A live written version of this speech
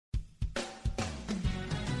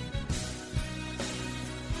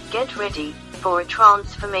Get ready for a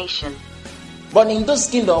transformation. But in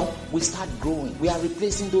this kingdom, we start growing. We are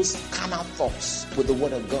replacing those carnal thoughts with the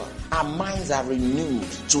word of God. Our minds are renewed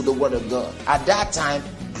to the word of God. At that time,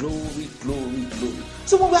 glory, glory, glory.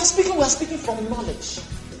 So when we are speaking from knowledge.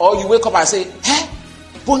 Or you wake up and say, hey,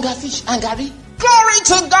 bonga fish and gari. Glory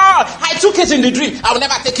to God. I took it in the dream. I will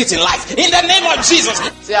never take it in life. In the name of Jesus.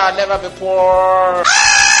 Say, I'll never be poor.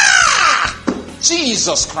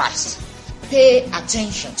 Jesus Christ. Pay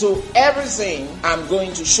attention to everything I'm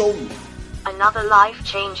going to show you. Another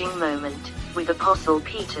life-changing moment with Apostle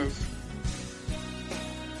Peters.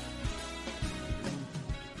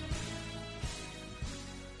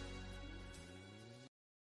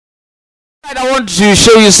 I want to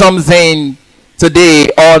show you something today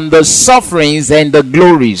on the sufferings and the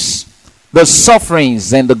glories. The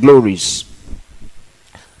sufferings and the glories.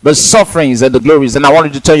 The sufferings and the glories. And I want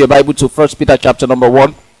you to turn your Bible to 1 Peter chapter number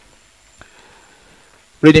 1.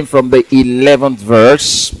 Reading from the 11th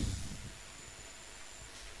verse.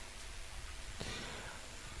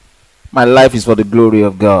 My life is for the glory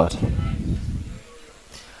of God.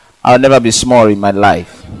 I'll never be small in my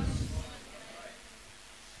life.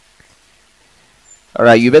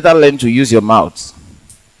 Alright, you better learn to use your mouth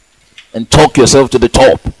and talk yourself to the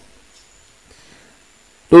top.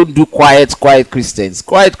 Don't do quiet Christians.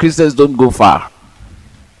 Quiet Christians don't go far.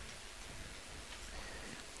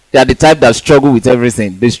 They are the type that struggle with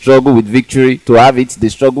everything. They struggle with victory to have it. They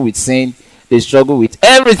struggle with sin. They struggle with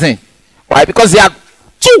everything. Why? Because they are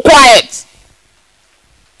too quiet.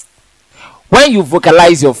 When you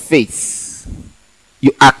vocalize your faith,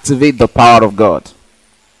 you activate the power of God.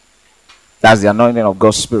 That's the anointing of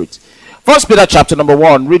God's Spirit. 1 Peter chapter number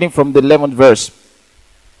 1, reading from the 11th verse.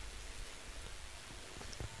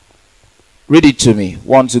 Read it to me.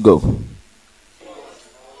 1 to go.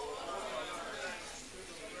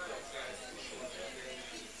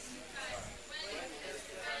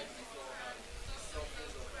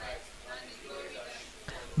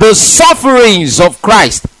 The sufferings of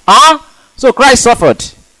Christ. So Christ suffered.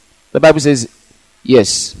 The Bible says,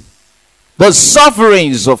 yes. The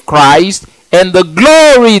sufferings of Christ and the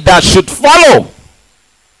glory that should follow.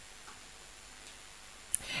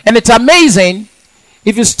 And it's amazing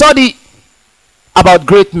if you study about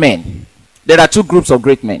great men. There are two groups of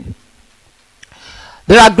great men.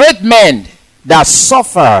 There are great men that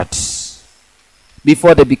suffered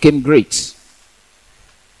before they became great.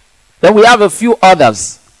 Then we have a few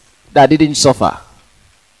others that didn't suffer.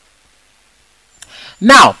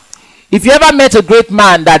 Now, if you ever met a great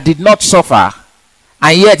man that did not suffer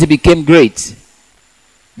and yet he became great,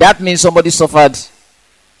 that means somebody suffered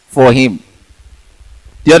for him.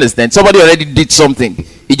 Do you understand? Somebody already did something.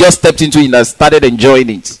 He just stepped into it and started enjoying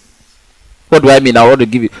it. What do I mean? I want to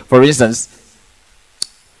give you, for instance,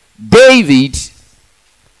 David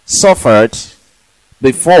suffered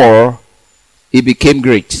before he became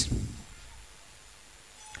great.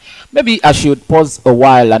 Maybe I should pause a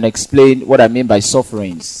while and explain what I mean by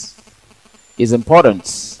sufferings. It's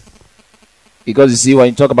important. Because you see, when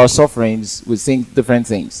you talk about sufferings, we think different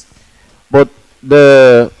things. But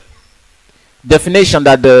the definition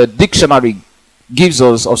that the dictionary gives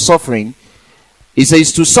us of suffering, it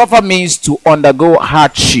says to suffer means to undergo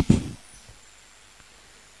hardship.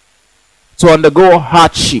 To undergo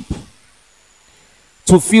hardship.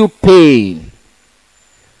 To feel pain.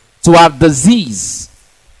 To have disease.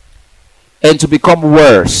 And to become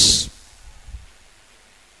worse.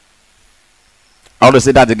 I want to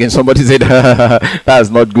say that again. Somebody said that's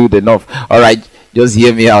not good enough. Alright, just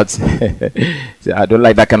hear me out. I don't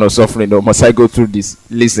like that kind of suffering. No, must I go through this?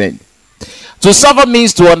 Listen. To suffer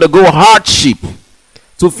means to undergo hardship,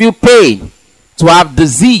 to feel pain, to have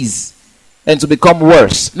disease, and to become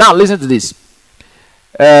worse. Now listen to this.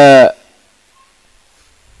 I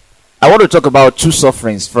want to talk about two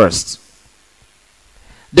sufferings first.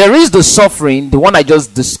 There is the suffering, the one I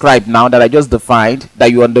just described now, that I just defined,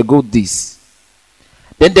 that you undergo this.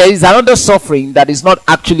 Then there is another suffering that is not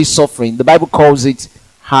actually suffering. The Bible calls it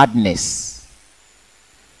hardness.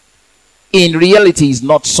 In reality, it's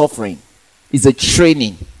not suffering. It's a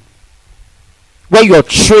training. Where you are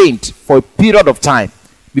trained for a period of time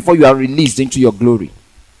before you are released into your glory.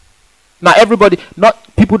 Now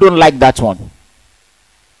people don't like that one.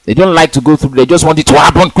 They don't like to go through. They just want it to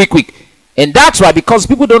happen quick. And that's why, because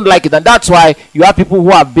people don't like it, and that's why you have people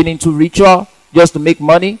who have been into ritual just to make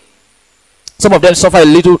money. Some of them suffer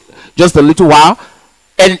just a little while,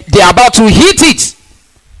 and they are about to hit it.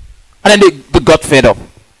 And then they got fed up.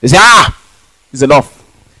 They say, it's enough.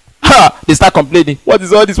 They start complaining. What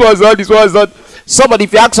is all this? What is all this? What is that? Somebody,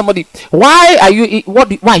 if you ask somebody, why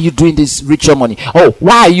are you doing this ritual money? Oh,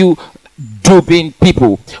 why are you duping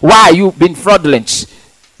people? Why are you being fraudulent?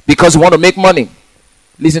 Because you want to make money.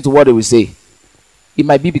 Listen to what they will say. It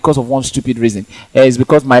might be because of one stupid reason. It's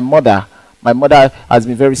because my mother has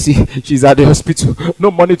been very sick. She's at the hospital.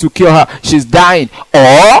 No money to cure her. She's dying.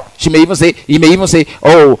 Or he may even say,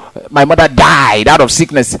 oh, my mother died out of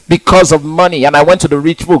sickness because of money. And I went to the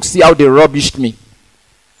rich folks. See how they rubbished me.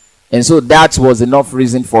 And so that was enough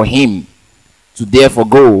reason for him to therefore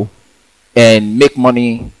go and make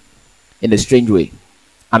money in a strange way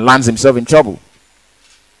and lands himself in trouble.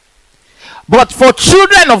 But for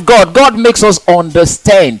children of God, God makes us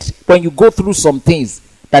understand when you go through some things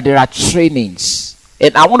that there are trainings.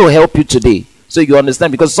 And I want to help you today so you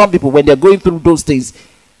understand, because some people, when they're going through those things,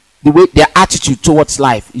 the way their attitude towards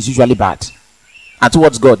life is usually bad, and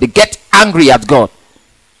towards God, they get angry at God.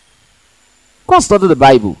 Go and study the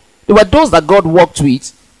Bible. There were those that God worked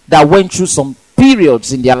with that went through some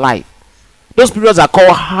periods in their life. Those periods are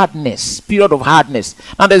called hardness, period of hardness.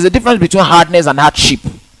 Now there's a difference between hardness and hardship.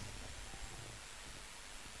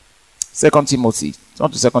 2 Timothy.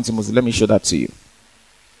 Turn to 2 Timothy. Let me show that to you.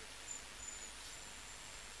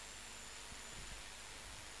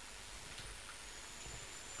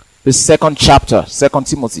 The second chapter, 2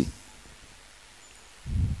 Timothy.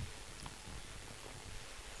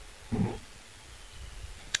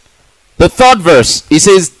 The third verse, it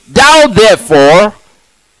says, thou therefore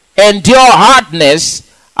endure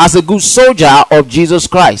hardness as a good soldier of Jesus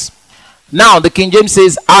Christ. Now the King James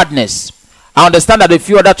says hardness. I understand that a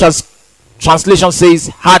few other translation says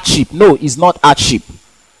hardship. No, it's not hardship.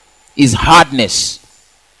 It's hardness.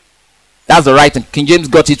 That's the right thing. King James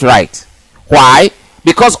got it right. Why?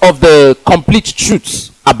 Because of the complete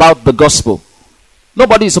truth about the gospel.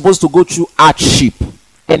 Nobody is supposed to go through hardship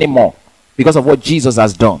anymore because of what Jesus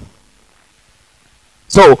has done.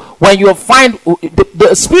 So when you find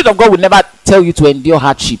the Spirit of God will never tell you to endure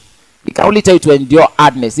hardship. He can only tell you to endure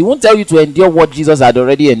hardness. He won't tell you to endure what Jesus had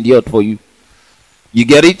already endured for you. You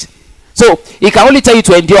get it? So he can only tell you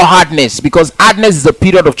to endure hardness, because hardness is a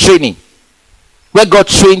period of training where God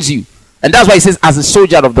trains you. And that's why he says, as a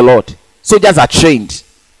soldier of the Lord. Soldiers are trained.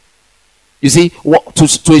 You see,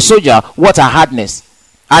 to a soldier, what are hardness?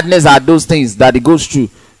 Hardness are those things that he goes through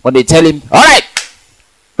when they tell him, all right,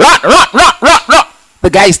 run. The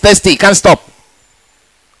guy is thirsty, he can't stop.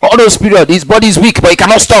 All those periods, his body is weak, but he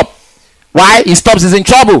cannot stop. Why? He stops, he's in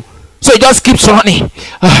trouble. So he just keeps running.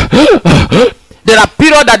 There are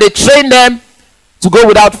periods that they train them to go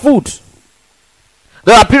without food.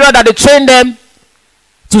 There are periods that they train them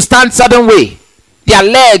to stand certain way. Their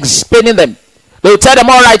legs paining them. They will tell them,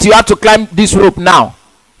 all right, you have to climb this rope now.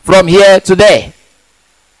 From here to there.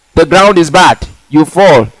 The ground is bad. You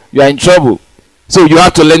fall. You are in trouble. So you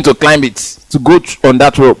have to learn to climb it. To go on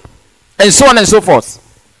that rope. And so on and so forth.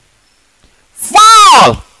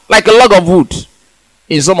 Fall like a log of wood.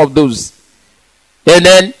 In some of those. And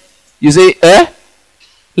then you say,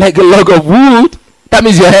 like a log of wood? That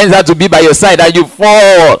means your hands have to be by your side and you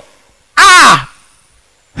fall.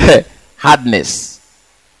 Hardness.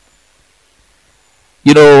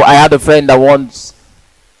 You know, I had a friend that once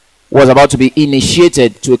was about to be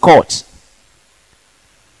initiated to a court.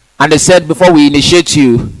 And they said, before we initiate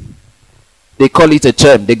you, they call it a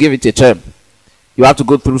term. They give it a term. You have to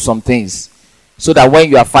go through some things. So that when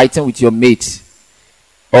you are fighting with your mate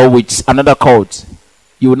or with another court,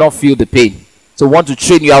 you will not feel the pain. So we want to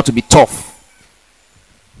train you how to be tough.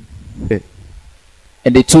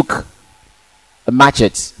 And they took a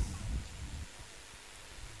machete.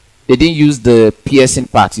 They didn't use the piercing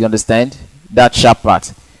part, you understand? That sharp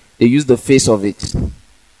part. They used the face of it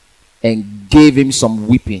and gave him some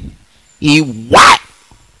whipping. Why?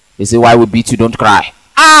 They say, why we beat you, don't cry.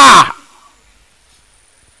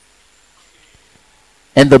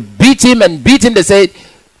 And they beat him, they said,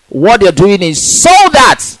 what they're doing is so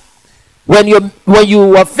that when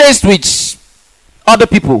you are faced with other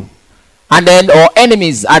people and then or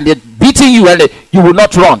enemies and they're beating you, and you will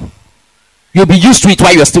not run. You'll be used to it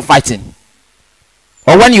while you're still fighting.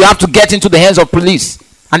 Or when you have to get into the hands of police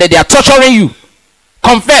and then they are torturing you,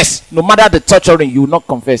 confess. No matter the torturing, you will not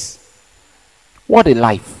confess. What a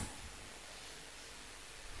life.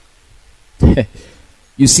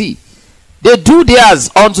 You see, they do theirs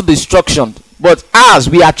unto destruction, but ours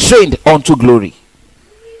we are trained unto glory.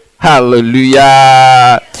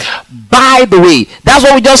 Hallelujah. By the way, that's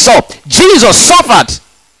what we just saw. Jesus suffered,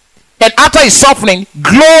 and after his suffering,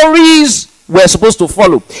 glories were supposed to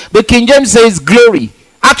follow. The King James says glory.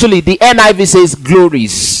 Actually, the NIV says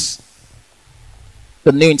glories.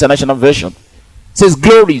 The New International Version says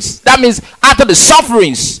glories. That means after the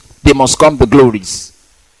sufferings, they must come the glories.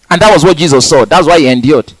 And that was what Jesus saw. That's why he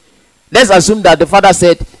endured. Let's assume that the Father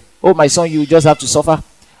said, Oh, my son, you just have to suffer.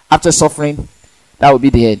 After suffering, that will be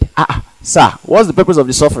the end. Sir, what's the purpose of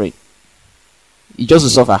the suffering? You just to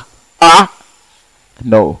suffer.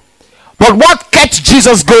 No. But what kept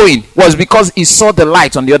Jesus going was because he saw the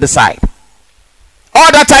light on the other side.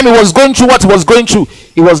 All that time he was going through what he was going through,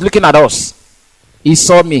 he was looking at us. He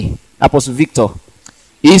saw me, Apostle Victor.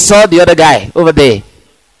 He saw the other guy over there,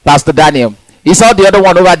 Pastor Daniel. He saw the other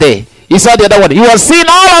one over there. He saw the other one. He was seeing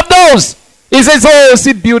all of those. He says, oh,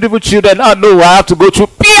 see beautiful children. Oh, no, I have to go through.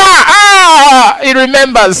 He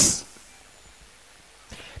remembers.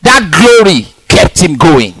 That glory kept him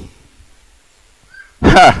going.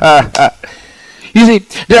 You see,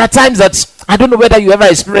 there are times that I don't know whether you ever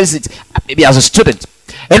experienced it, maybe as a student,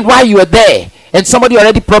 and while you were there and somebody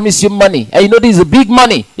already promised you money, and you know this is a big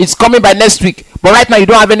money, it's coming by next week, but right now you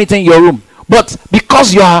don't have anything in your room, but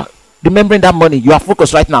because you are remembering that money, you are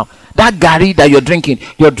focused right now. That gari that you're drinking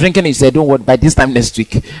and you say, don't worry, by this time next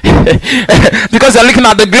week. Because you're looking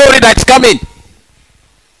at the glory that's coming.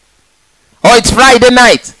 Or it's Friday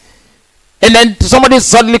night, and then somebody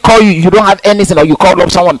suddenly call you don't have anything, or you call up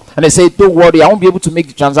someone and they say, don't worry, I won't be able to make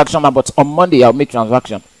the transaction now, but on Monday I'll make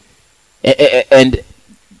transaction, and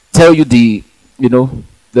tell you the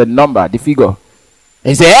number, the figure, and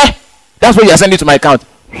you say, that's what you're sending to my account.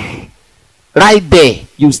 Right there,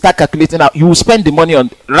 you start calculating out. You will spend the money on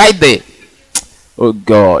right there. Oh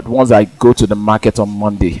God! Once I go to the market on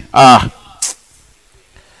Monday, I'll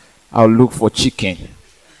look for chicken.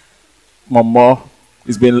 Mama,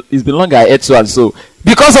 it's been long I ate so and so,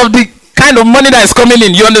 because of the kind of money that is coming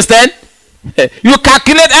in. You understand? You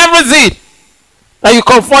calculate everything, and you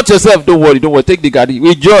comfort yourself. Don't worry. Take the garden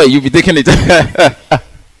with joy. You'll be taking it.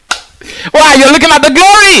 Why? You're looking at the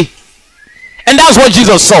glory, and that's what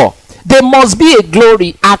Jesus saw. There must be a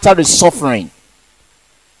glory after the suffering.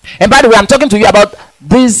 And by the way, I'm talking to you about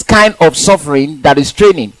this kind of suffering that is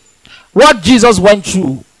training. What Jesus went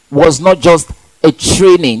through was not just a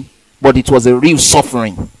training, but it was a real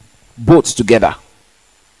suffering. Both together.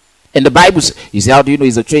 And the Bible, you say, how do you know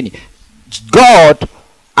it's a training? God,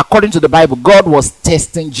 according to the Bible, God was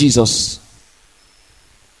testing Jesus.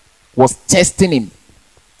 Was testing him.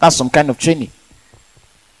 That's some kind of training.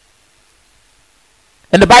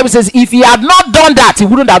 And the Bible says, if he had not done that, he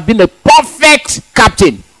wouldn't have been a perfect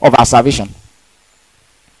captain of our salvation.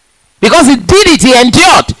 Because he did it, he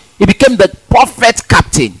endured. He became the perfect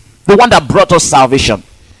captain, the one that brought us salvation.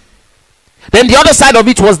 Then the other side of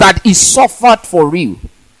it was that he suffered for real.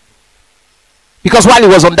 Because while he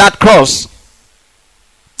was on that cross,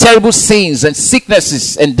 terrible sins and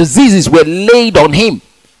sicknesses and diseases were laid on him.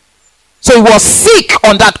 So he was sick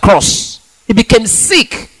on that cross. He became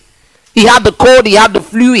sick. He had the cold, he had the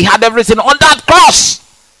flu, he had everything on that cross.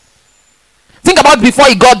 Think about before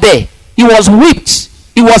he got there. He was whipped.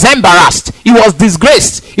 He was embarrassed. He was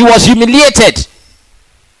disgraced. He was humiliated.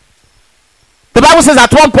 The Bible says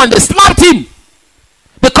at one point they slapped him.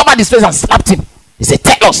 They covered his face and slapped him. He said,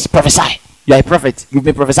 tell us, prophesy. You are a prophet. You've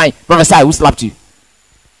been prophesying. Prophesy, who slapped you?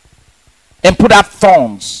 And put out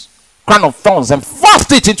thorns, crown of thorns, and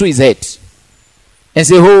forced it into his head. And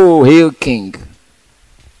say, oh, hail king.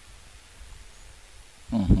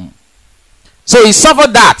 So he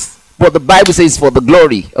suffered that, but the Bible says for the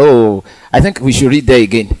glory. Oh, I think we should read there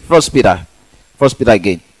again. First Peter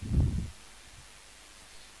again.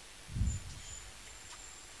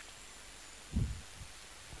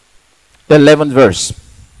 The 11th verse,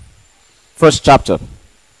 first chapter.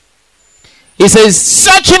 He says,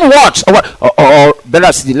 searching what? Or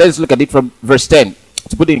better, let's look at it from verse 10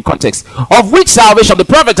 to put it in context. Of which salvation the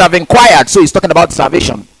prophets have inquired. So he's talking about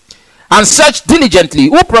salvation. And search diligently,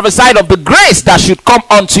 who prophesied of the grace that should come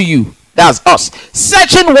unto you. That's us.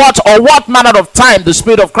 Searching what or what manner of time the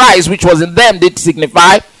Spirit of Christ which was in them did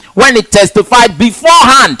signify, when it testified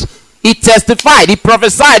beforehand. He testified, he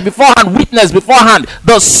prophesied beforehand, witnessed beforehand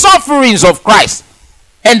the sufferings of Christ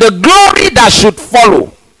and the glory that should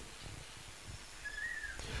follow.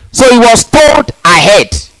 So he was told ahead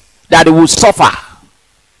that he would suffer.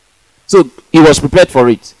 So he was prepared for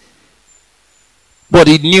it. But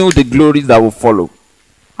he knew the glories that will follow.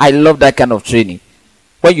 I love that kind of training.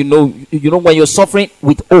 When you know when you're suffering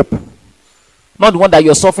with hope. Not the one that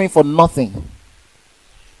you're suffering for nothing.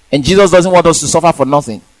 And Jesus doesn't want us to suffer for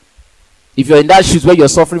nothing. If you're in that shoes where you're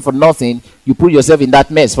suffering for nothing, you put yourself in that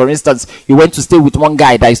mess. For instance, you went to stay with one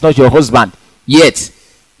guy that is not your husband. Yet,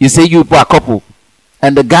 you say you are a couple.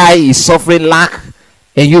 And the guy is suffering lack.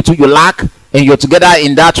 And you too, you lack. And you're together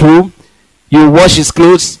in that room. You wash his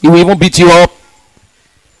clothes. He will even beat you up.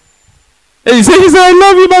 And he says, I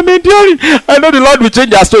love him, I'm enduring. I know the Lord will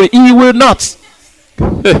change our story. He will not.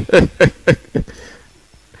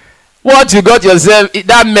 What you got yourself,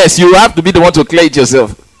 that mess, you have to be the one to clear it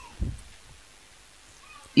yourself.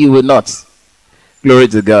 You will not. Glory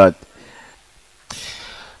to God.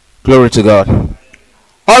 Glory to God.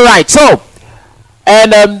 All right, so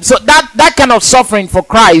so that kind of suffering for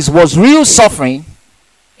Christ was real suffering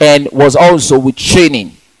and was also with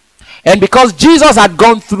training. And because Jesus had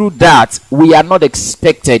gone through that, we are not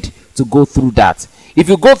expected to go through that. If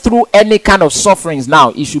you go through any kind of sufferings now,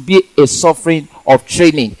 it should be a suffering of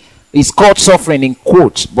training. It's called suffering in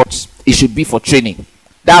quotes, but it should be for training.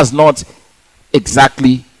 That's not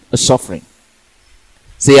exactly a suffering.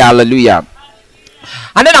 Say hallelujah.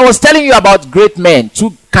 And then I was telling you about great men,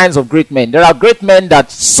 two kinds of great men. There are great men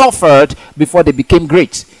that suffered before they became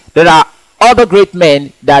great. There are other great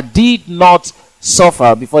men that did not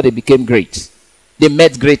suffer before they became great. They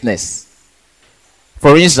met greatness.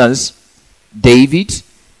 For instance, David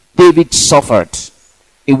suffered.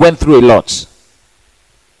 He went through a lot.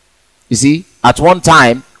 You see, at one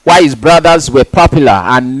time, while his brothers were popular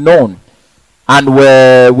and known and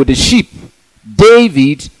were with the sheep,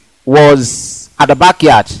 David was at the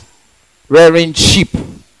backyard rearing sheep.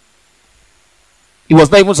 He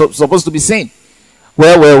was not even supposed to be seen.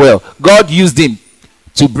 Well. God used him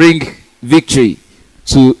to bring victory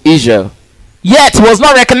to Israel. Yet he was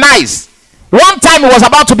not recognized. One time he was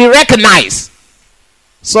about to be recognized.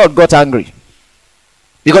 Saul got angry.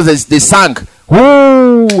 Because they sang,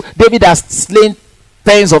 "Ooh, David has slain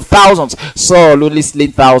tens of thousands. Saul only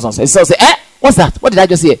slain thousands." And Saul said, what's that? What did I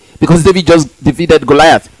just hear? Because David just defeated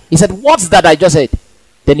Goliath. He said, "What's that I just said?"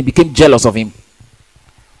 Then he became jealous of him.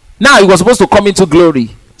 Now he was supposed to come into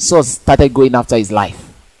glory. Saul started going after his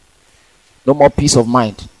life. No more peace of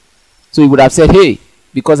mind. So he would have said, "Hey,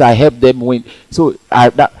 because I helped them win." So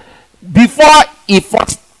before he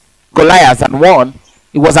fought Goliath and won,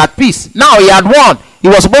 he was at peace. Now he had won. He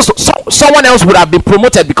was supposed to, someone else would have been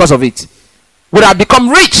promoted because of it. Would have become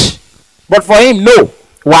rich. But for him, no.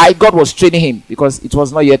 Why? God was training him because it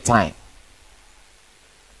was not yet time.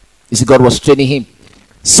 You see, God was training him.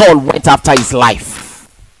 Saul went after his life.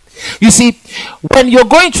 You see, when you're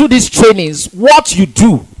going through these trainings, what you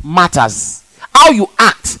do matters. How you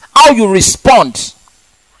act, how you respond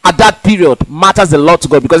at that period matters a lot to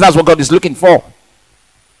God, because that's what God is looking for.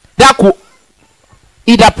 That could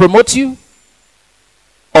either promote you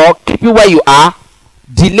or keep you where you are,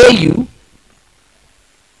 delay you,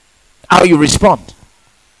 how you respond.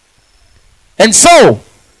 And so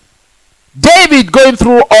David going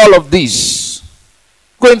through all of this,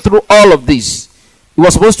 he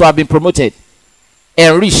was supposed to have been promoted,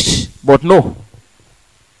 enriched, but no.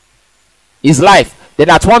 His life. Then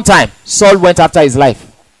at one time, Saul went after his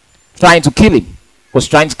life, trying to kill him.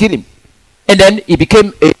 And then he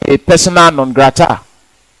became a persona non grata.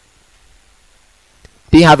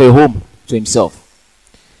 Didn't have a home to himself.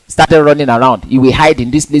 Started running around. He will hide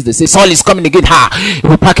in this place. They say, "Saul is coming again." He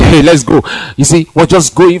will pack, "Hey, let's go." You see, we're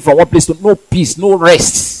just going from one place to no peace, no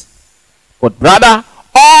rest. But brother,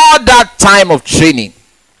 all that time of training,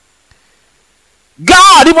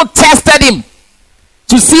 God even tested him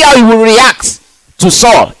to see how he will react to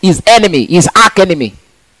Saul, his enemy, his arch enemy.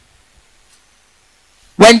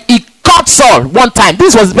 When he caught Saul one time,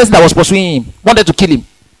 this was the person that was pursuing him, wanted to kill him.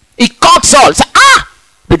 He caught Saul. Said,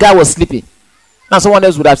 the guy was sleeping. Now someone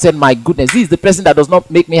else would have said, "My goodness, this is the person that does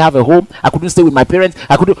not make me have a home. I couldn't stay with my parents.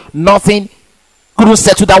 I couldn't do nothing. Couldn't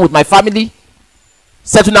settle down with my family.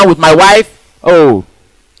 Settle down with my wife. Oh,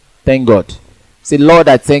 thank God." Say, "Lord,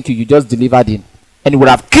 I thank you. You just delivered him." And he would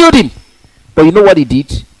have killed him. But you know what he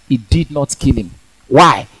did? He did not kill him.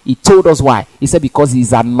 Why? He told us why. He said, because he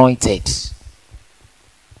is anointed.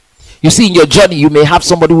 You see, in your journey, you may have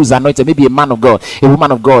somebody who is anointed, maybe a man of God, a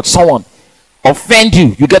woman of God, someone offend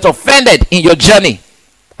you. You get offended in your journey.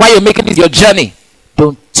 While you're making it your journey,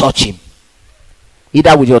 don't touch him.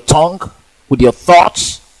 Either with your tongue, with your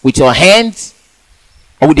thoughts, with your hands,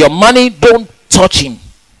 or with your money. Don't touch him.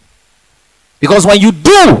 Because when you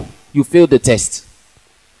do, you fail the test.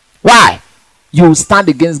 Why? You will stand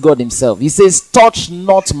against God himself. He says, "Touch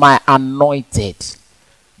not my anointed.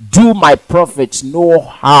 Do my prophets no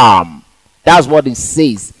harm." That's what it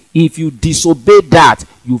says. If you disobey that,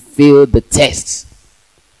 you fail the test.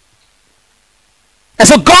 And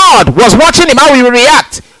so God was watching him, how he will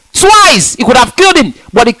react. Twice he could have killed him,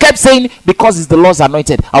 but he kept saying, "Because it's the Lord's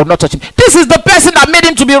anointed, I will not touch him." This is the person that made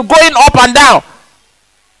him to be going up and down.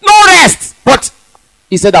 No rest. But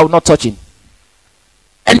he said, "I will not touch him."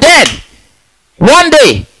 And then one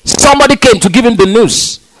day somebody came to give him the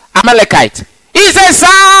news. Amalekite. He says, "Sir,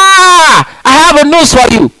 I have a news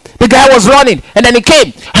for you." The guy was running, and then he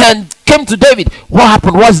came to David. "What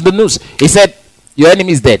happened? What's the news?" He said, "Your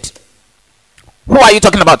enemy is dead." Who are you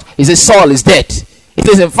talking about? He says, Saul is dead. It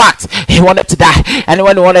is, in fact, he wanted to die. And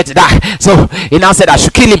when he wanted to die, so he now said, I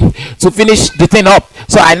should kill him to finish the thing up.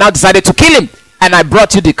 So I now decided to kill him, and I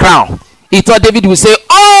brought you the crown. He thought David would say,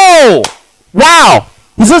 oh, wow,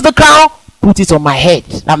 is this the crown? Put it on my head.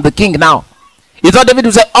 I'm the king now. He thought David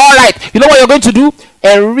would say, all right, you know what you're going to do?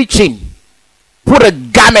 Enrich him. Put a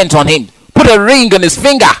garment on him. Put a ring on his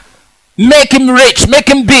finger. Make him rich. Make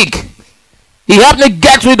him big. He helped me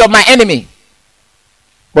get rid of my enemy.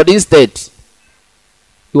 But instead,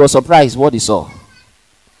 he was surprised what he saw.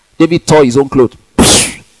 David tore his own clothes.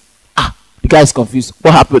 The guy is confused.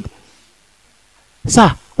 What happened?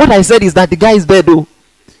 Sir, what I said is that the guy is dead though.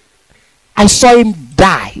 I saw him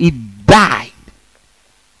die. He died.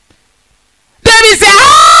 David said,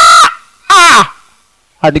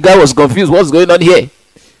 and the guy was confused. What's going on here?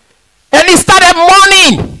 And he started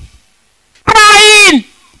mourning, crying.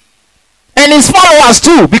 And his followers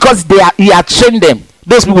too, because he had trained them.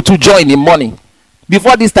 Those people to join in mourning.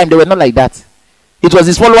 Before this time, they were not like that. It was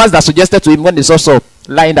his followers that suggested to him when they saw Saul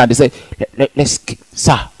lying down. They said, let's,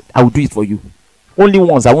 sir, I will do it for you. Only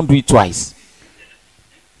once, I won't do it twice.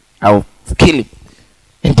 I will kill him.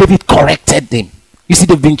 And David corrected them. You see,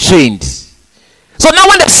 they've been trained. So now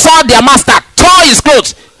when they saw their master tore his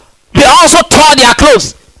clothes, they also tore their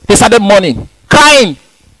clothes. They started mourning, crying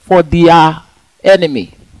for their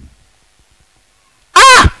enemy.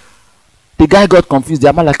 The guy got confused, the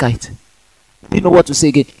Amalekite. You know what to say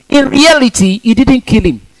again. In reality, he didn't kill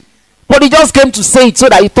him. But he just came to say it so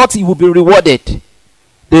that he thought he would be rewarded.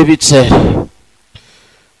 David said,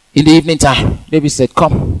 in the evening time, David said,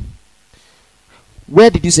 come. Where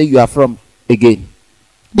did you say you are from again?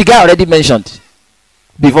 The guy already mentioned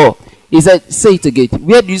before. He said, say it again.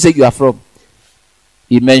 Where do you say you are from?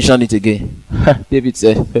 He mentioned it again. David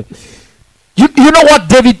said, you know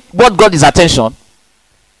what got his attention?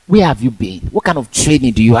 Where have you been? What kind of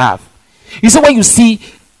training do you have? You see, when you see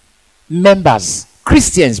members,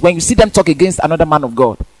 Christians, when you see them talk against another man of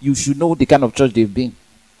God, you should know the kind of church they've been.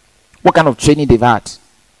 What kind of training they've had.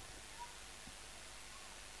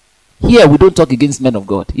 Here, we don't talk against men of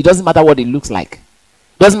God. It doesn't matter what it looks like.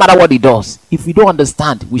 It doesn't matter what he does. If we don't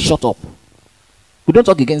understand, we shut up. We don't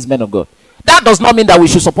talk against men of God. That does not mean that we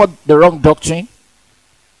should support the wrong doctrine.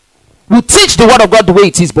 We teach the word of God the way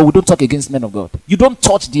it is, but we don't talk against men of God. You don't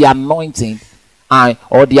touch the anointing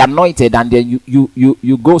or the anointed and then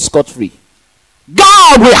you go scot-free.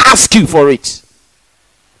 God will ask you for it.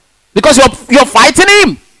 Because you're fighting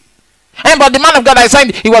him. And but the man of God, I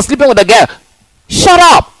said he was sleeping with a girl. Shut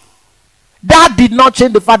up. That did not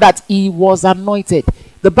change the fact that he was anointed.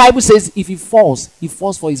 The Bible says if he falls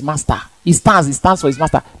for his master. He stands for his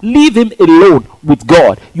master. Leave him alone with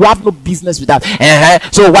God. You have no business with that.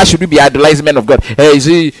 So why should we be idolizing men of God? You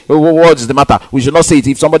see, what is the matter? We should not say it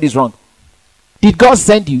if somebody is wrong. Did God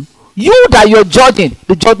send you? You that you're judging,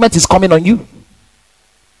 the judgment is coming on you.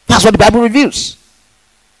 That's what the Bible reveals.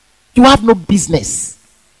 You have no business.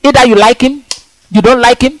 Either you like him, you don't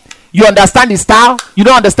like him, you understand his style, you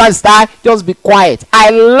don't understand his style, just be quiet. I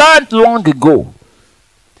learned long ago.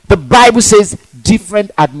 The Bible says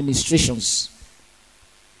different administrations.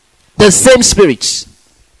 The same spirits.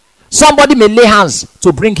 Somebody may lay hands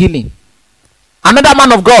to bring healing. Another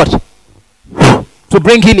man of God to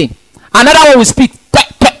bring healing. Another one will speak.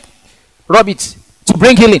 Rub it to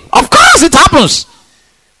bring healing. Of course it happens.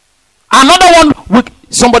 Another one,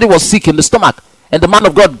 somebody was sick in the stomach. And the man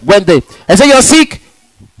of God went there and said, you're sick.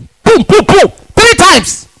 Boom, boom, boom. 3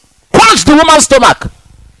 times. Punch the woman's stomach.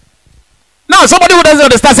 Now somebody who doesn't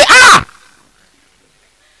understand say,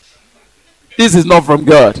 this is not from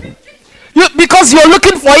God. Because you're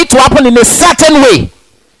looking for it to happen in a certain way.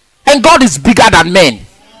 And God is bigger than men.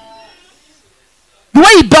 The way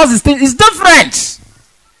he does his thing is different.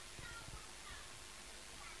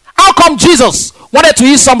 How come Jesus wanted to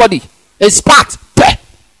heal somebody? A spat.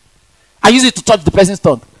 I used it to touch the person's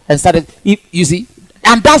tongue. And started, you see.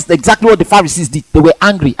 And that's exactly what the Pharisees did. They were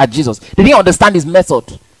angry at Jesus. They didn't understand his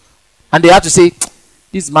method. And they had to say,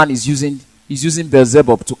 this man is using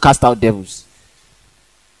Beelzebub to cast out devils.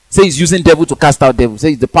 Say he's using devil to cast out devils.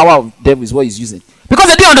 Say the power of devil is what he's using. Because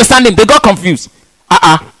they didn't understand him, they got confused.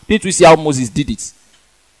 Didn't we see how Moses did it?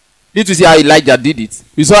 Didn't we see how Elijah did it?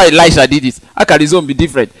 We saw how Elisha did it. How can his own be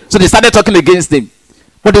different? So they started talking against him.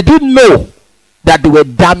 But they didn't know that they were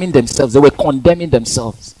damning themselves. They were condemning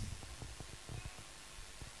themselves.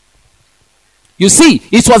 You see,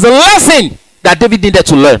 it was a lesson that David needed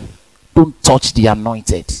to learn. Don't touch the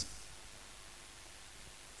anointed.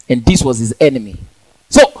 And this was his enemy.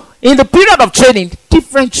 So, in the period of training,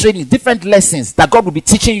 different lessons that God will be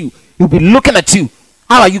teaching you. He'll be looking at you.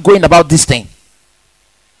 How are you going about this thing?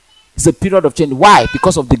 It's a period of change. Why?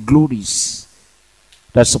 Because of the glories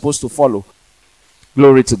that's supposed to follow.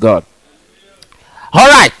 Glory to God. All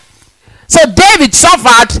right. So David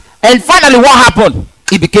suffered, and finally what happened?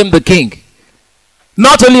 He became the king.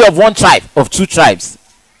 Not only of one tribe, of two tribes.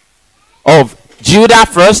 Of Judah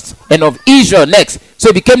first, and of Israel next. So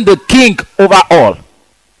he became the king over all.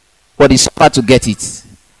 But he suffered to get it.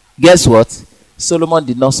 Guess what? Solomon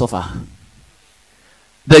did not suffer.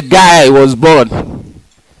 The guy was born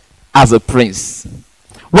as a prince.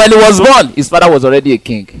 When he was born, his father was already a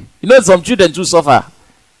king. You know, some children too suffer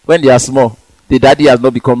when they are small. The daddy has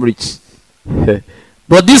not become rich.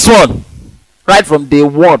 But this one, right from day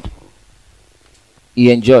one,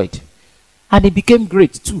 he enjoyed. And he became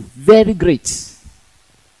great too. Very great.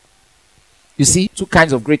 You see, two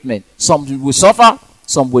kinds of great men. Some will suffer,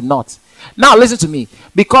 some will not. Now listen to me.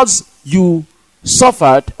 Because you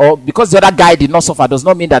suffered, or because the other guy did not suffer, does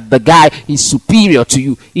not mean that the guy is superior to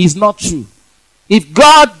you. It's not true. If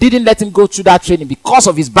God didn't let him go through that training because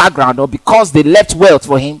of his background, or because they left wealth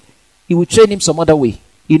for him, he will train him some other way.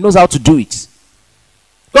 He knows how to do it.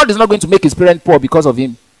 God is not going to make his parents poor because of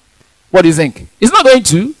him. What do you think? He's not going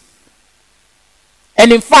to.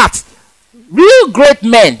 And in fact, real great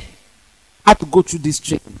men had to go through this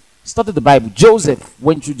training. Study the Bible. Joseph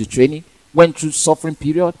went through the training, went through suffering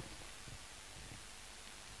period.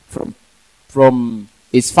 From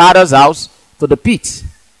his father's house to the pit.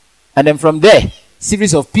 And then from there,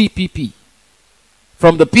 series of PPP.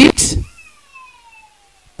 From the pit,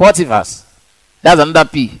 Potiphar's. That's another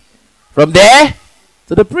P. From there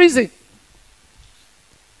to the prison.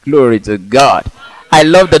 Glory to God. I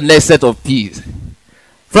love the next set of P's.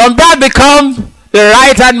 From that become the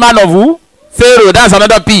right hand man of who? Pharaoh. That's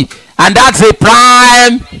another P. And that's a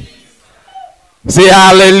prime. Say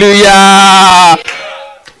hallelujah.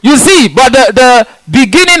 You see, but the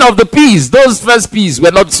beginning of the P's, those first P's were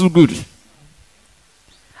not so good.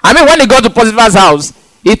 I mean, when he got to Potiphar's house,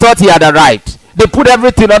 he thought he had arrived. They put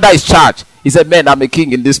everything under his charge. He said, man, I'm a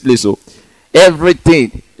king in this place. So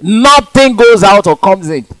everything. Nothing goes out or comes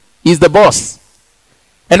in. He's the boss.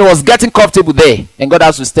 And he was getting comfortable there. And God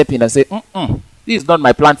has to step in and say, this is not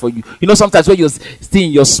my plan for you. You know, sometimes when you're still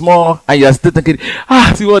in your small and you're still thinking,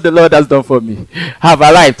 see what the Lord has done for me. I've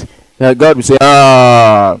arrived. God will say,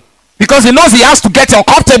 because he knows he has to get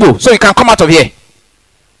uncomfortable so he can come out of here.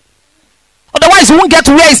 Otherwise, he won't get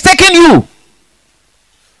to where he's taking you.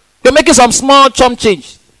 You're making some small chump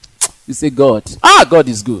change. You say, God, God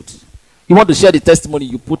is good. You want to share the testimony,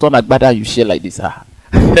 you put on agbada, you share like this.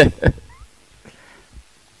 And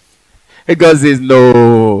God says,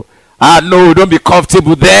 no. No, don't be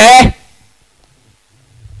comfortable there.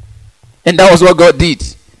 And that was what God did.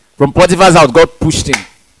 From Potiphar's house, God pushed him.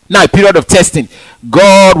 Now, a period of testing.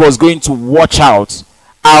 God was going to watch out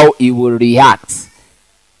how he will react.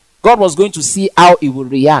 God was going to see how he will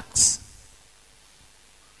react.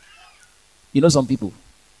 You know some people,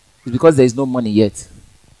 it's because there is no money yet.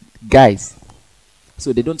 Guys.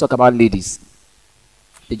 So they don't talk about ladies.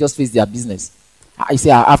 They just face their business. I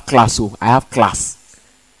say, I have class, so I have class.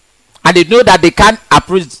 And they know that they can't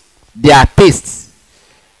approach their tastes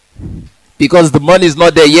because the money is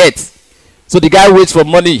not there yet. So the guy waits for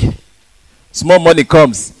money. Small money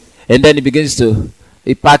comes. And then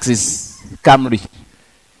he packs his Camry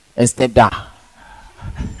and step down.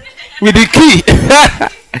 With the key.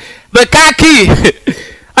 The car key.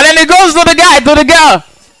 And then he goes to the girl.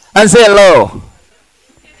 And say hello.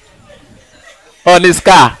 On his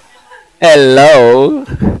car. Hello.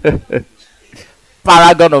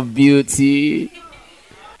 Paragon of beauty.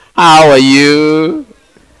 How are you?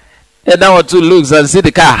 And that one too looks and see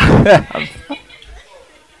the car.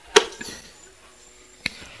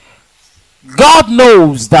 God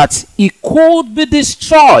knows that he could be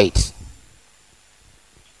destroyed.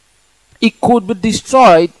 He could be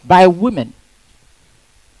destroyed by women.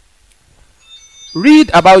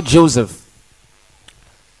 Read about Joseph.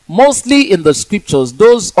 Mostly in the scriptures,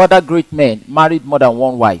 those other great men married more than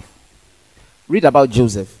one wife. Read about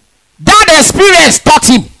Joseph. That experience taught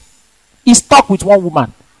him. He stuck with one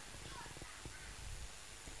woman.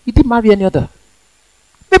 He didn't marry any other.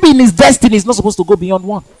 Maybe in his destiny, he's not supposed to go beyond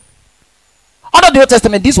one. Under the Old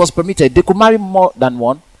Testament, this was permitted. They could marry more than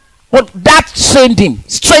one. But that trained him,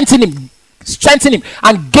 strengthened him,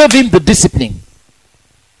 and gave him the discipline.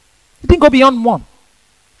 He didn't go beyond one.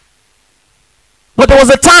 But there was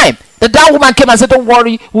a time that woman came and said, don't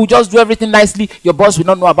worry, we'll just do everything nicely. Your boss will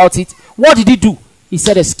not know about it. What did he do? He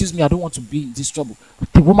said, excuse me, I don't want to be in this trouble.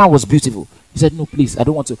 The woman was beautiful. He said, no, please, I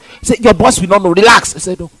don't want to. He said, your boss will not know. Relax. He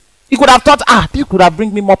said, no. He could have thought, this could have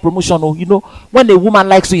bring me more promotion. Or, when a woman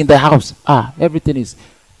likes you in the house, everything is.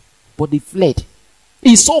 But they fled.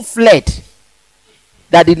 He so fled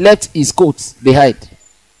that he left his coat behind.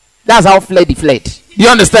 That's how fled he fled. Do you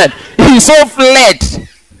understand? He so fled.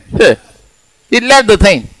 He left the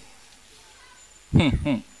thing.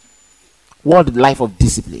 What life of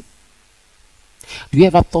discipline. Have you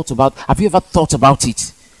ever thought about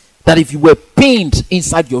it? That if you were pinned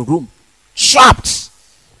inside your room, trapped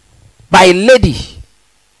by a lady,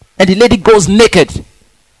 and the lady goes naked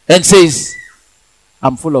and says,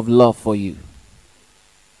 I'm full of love for you.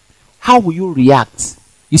 How will you react?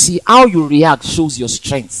 You see, how you react shows your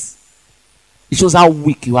strength. It shows how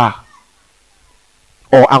weak you are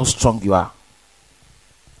or how strong you are.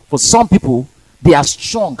 For some people, they are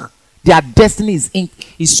strong. Their destiny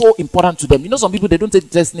is so important to them. You know, some people, they don't take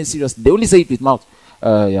destiny seriously. They only say it with mouth.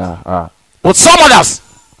 But some others,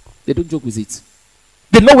 they don't joke with it.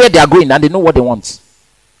 They know where they are going and they know what they want.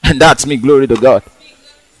 And that's me, glory to God.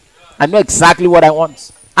 I know exactly what I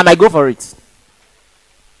want. And I go for it.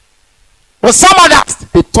 But some others,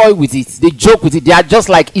 they toy with it. They joke with it. They are just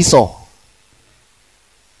like Esau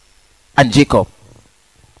and Jacob.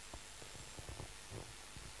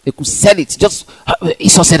 They could sell it. Just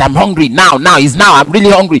Esau said, I'm hungry now. I'm really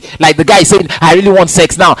hungry. Like the guy said, I really want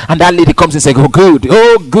sex now. And that lady comes and says, oh good.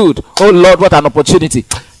 Oh Lord, what an opportunity.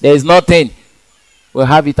 There is nothing. We'll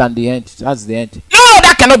have it at the end. That's the end. No,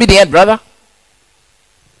 that cannot be the end, brother.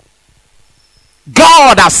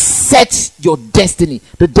 God has set your destiny.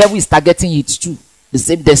 The devil is targeting it too. The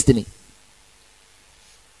same destiny.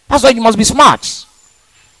 That's why you must be smart.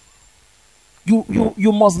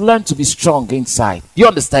 You must learn to be strong inside. Do you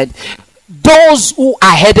understand? Those who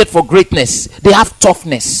are headed for greatness, they have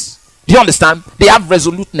toughness. Do you understand? They have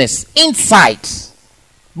resoluteness inside.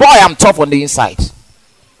 Boy, I'm tough on the inside.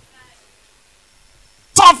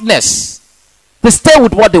 Toughness. They stay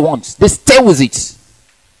with what they want. They stay with it.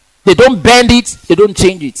 They don't bend it. They don't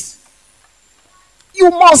change it.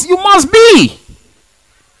 You must be.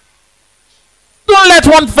 Don't let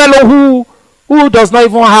one fellow who does not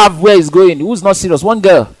even have where he's going, who's not serious, one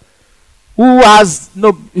girl who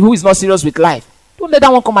is not serious with life, don't let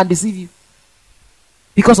that one come and deceive you.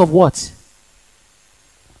 Because of what?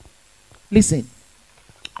 Listen,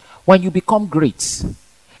 when you become great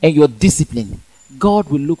and you're disciplined, God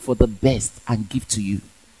will look for the best and give to you.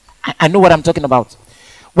 I know what I'm talking about.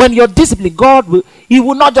 When you're disciplined, He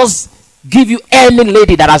will not just give you any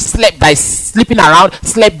lady that has slept, that is sleeping around,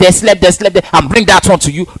 slept there, and bring that one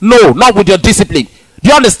to you. No, not with your discipline. Do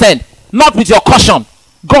you understand? Not with your caution.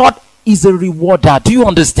 God is a rewarder. Do you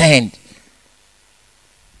understand?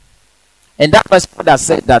 And that was God that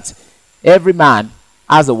said that every man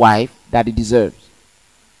has a wife that he deserves.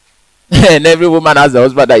 And every woman has a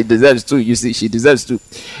husband that he deserves too. You see, she deserves too.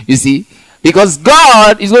 You see? Because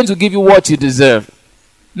God is going to give you what you deserve.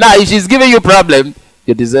 Now, if she's giving you a problem,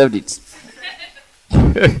 you deserved it.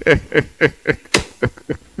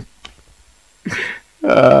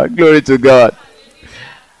 Glory to God.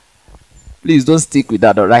 Please don't stick with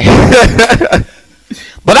that, all right?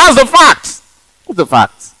 But that's the fact. That's the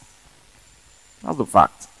fact. That's the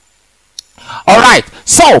fact. All right.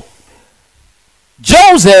 So,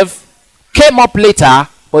 Joseph came up later,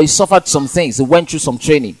 but he suffered some things. He went through some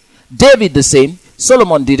training. David the same.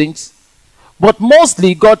 Solomon didn't. But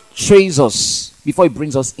mostly God trains us before He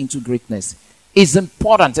brings us into greatness. It's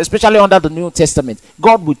important, especially under the New Testament.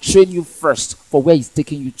 God will train you first for where He's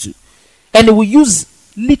taking you to. And He will use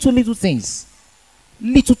little things,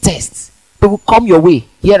 little tests. They will come your way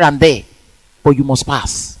here and there. But you must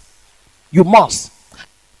pass. You must.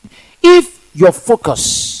 If your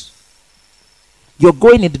focus, you're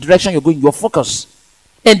going in the direction you're going, your focus,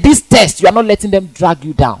 and this test, you are not letting them drag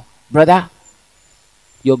you down, brother,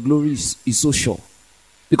 your glory is so sure.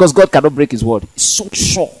 Because God cannot break His word. It's so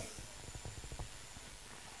sure.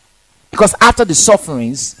 Because after the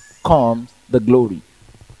sufferings comes the glory.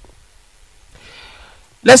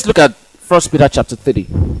 Let's look at 1 Peter chapter 3.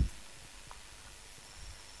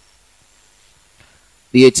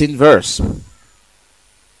 The 18th verse.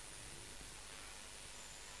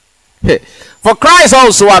 For Christ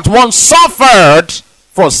also at once suffered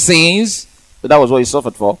for sins. So that was what He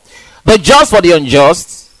suffered for. The just for the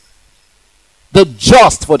unjust. The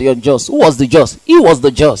just for the unjust. Who was the just? He was the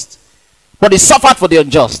just. But He suffered for the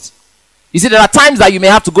unjust. You see, there are times that you may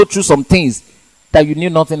have to go through some things that you knew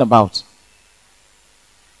nothing about.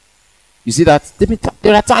 You see that?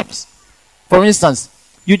 There are times. For instance,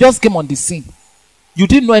 you just came on the scene. You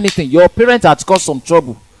didn't know anything. Your parents had caused some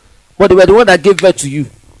trouble. But they were the one that gave birth to you.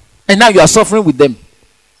 And now you are suffering with them.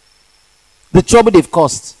 The trouble they've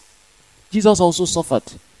caused. Jesus also suffered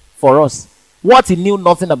for us. What He knew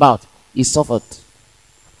nothing about, He suffered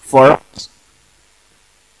for us.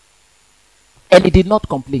 And he did not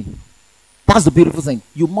complain. That's the beautiful thing.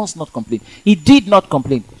 You must not complain. He did not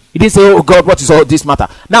complain. He didn't say, oh God, what is all this matter?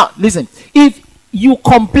 Now, listen. If you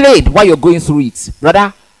complain while you're going through it,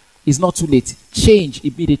 brother, it's not too late. Change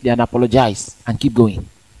immediately and apologize and keep going.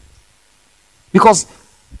 Because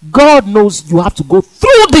God knows you have to go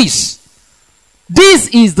through this. This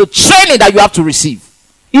is the training that you have to receive.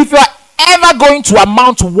 If you are ever going to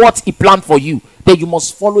amount to what he planned for you, then you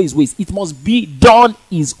must follow his ways. It must be done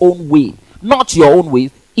his own way. Not your own way,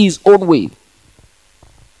 his own way.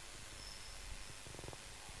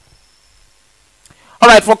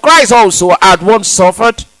 Alright, for Christ also had once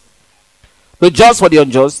suffered, the just for the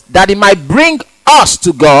unjust, that he might bring us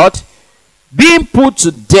to God, being put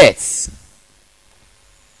to death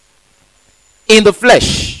in the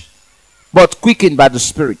flesh, but quickened by the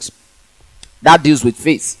Spirit. That deals with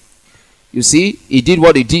faith. You see, he did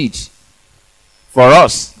what he did for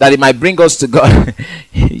us, that he might bring us to God.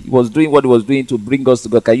 He was doing what he was doing to bring us to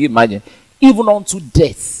God. Can you imagine? Even unto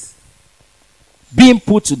death. Being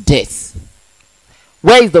put to death.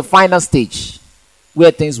 Where is the final stage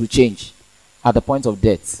where things will change? At the point of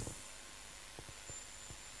death.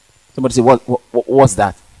 Somebody say, what's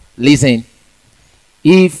that? Listen,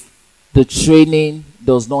 if the training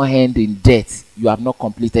does not end in death, you have not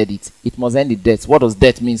completed it. It must end in death. What does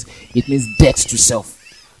death mean? It means death to self.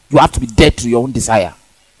 You have to be dead to your own desire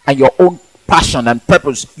and your own passion and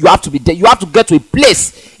purpose. You have to be dead. You have to get to a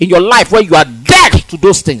place in your life where you are dead to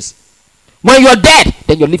those things. When you're dead,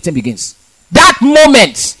 then your lifting begins. That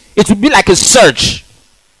moment, it will be like a surge.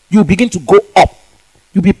 You begin to go up.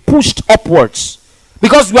 You'll be pushed upwards.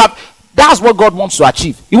 Because that's what God wants to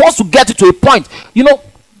achieve. He wants to get you to a point. You know,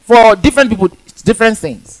 for different people, it's different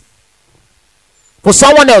things. For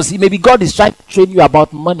someone else, maybe God is trying to train you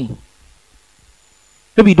about money.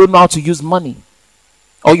 Maybe you don't know how to use money.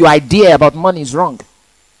 Or your idea about money is wrong.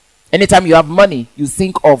 Anytime you have money, you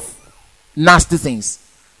think of nasty things.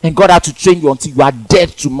 And God had to train you until you are dead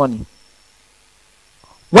to money.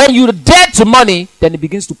 When you're dead to money, then he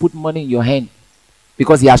begins to put money in your hand.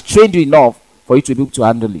 Because he has trained you enough for you to be able to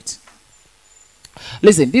handle it.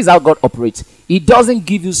 Listen, this is how God operates. He doesn't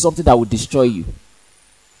give you something that will destroy you.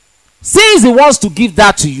 Since he wants to give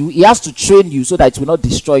that to you, he has to train you so that it will not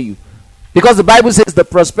destroy you. Because the Bible says the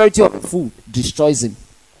prosperity of a fool destroys him.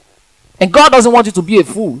 And God doesn't want you to be a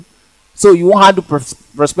fool. So you won't handle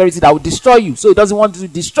prosperity that will destroy you. So he doesn't want you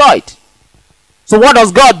to destroy it. So what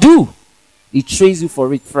does God do? He trains you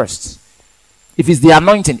for it first. If it's the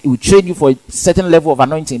anointing, he will train you for a certain level of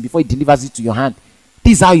anointing before he delivers it to your hand.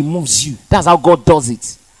 This is how he moves you. That's how God does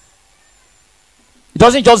it. He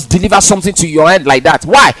doesn't just deliver something to your hand like that.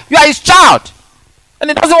 Why? You are his child. And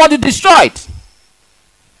he doesn't want to destroy it.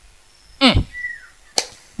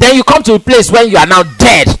 Then you come to a place where you are now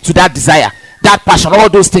dead to that desire, that passion, all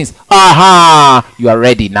those things. You are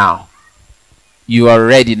ready now. You are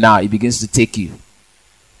ready now. He begins to take you.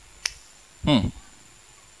 Woo!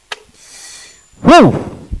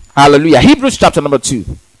 Hallelujah. Hebrews chapter number 2.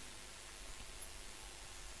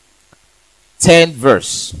 10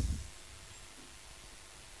 verse.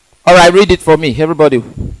 Alright, read it for me. Everybody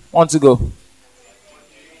want to go?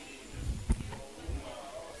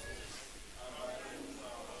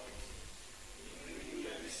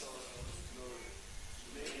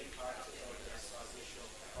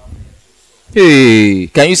 Hey,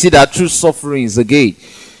 can you see that true sufferings again?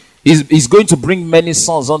 He's going to bring many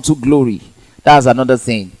sons unto glory. That's another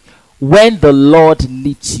thing. When the Lord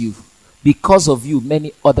lifts you, because of you,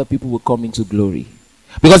 many other people will come into glory.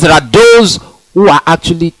 Because there are those who are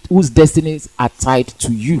actually, whose destinies are tied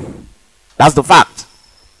to you. That's the fact.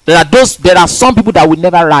 There are some people that will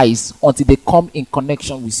never rise until they come in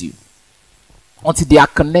connection with you. Until they are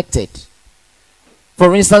connected.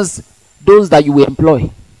 For instance, those that you will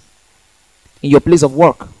employ in your place of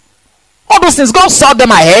work. All those things, God saw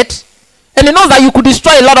them ahead. And he knows that you could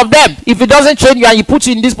destroy a lot of them if he doesn't train you and he puts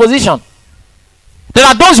you in this position. There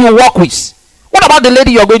are those you will work with. What about the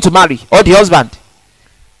lady you're going to marry or the husband?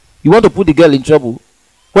 You want to put the girl in trouble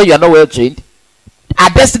when you are not well trained? Her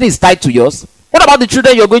destiny is tied to yours. What about the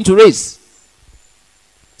children you're going to raise?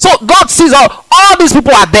 So God sees all these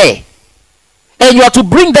people are there. And you are to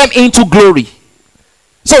bring them into glory.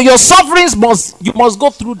 So your sufferings you must go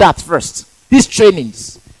through that first. These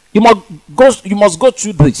trainings. You must go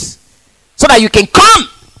through this. So that you can come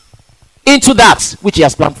into that which he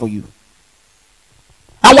has planned for you.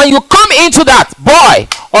 And when you come into that, boy,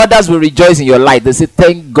 others will rejoice in your light. They say,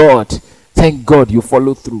 thank God you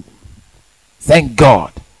follow through. Thank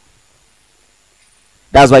God.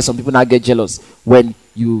 That's why some people now get jealous when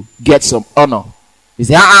you get some honor. They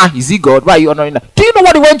say, is he God? Why are you honoring that? Do you know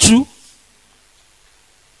what he went through?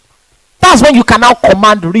 That's when you can now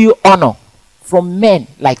command real honor from men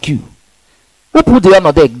like you. Who put the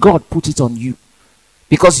honor there? God put it on you.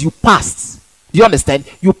 Because you passed. Do you understand?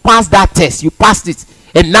 You passed that test. You passed it.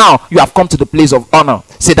 And now you have come to the place of honor.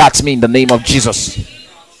 Say that to me in the name of Jesus.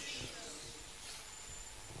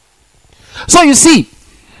 So you see,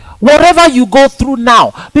 whatever you go through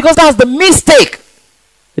now, because that's the mistake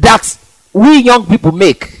that we young people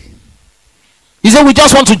make. You say we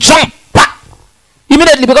just want to jump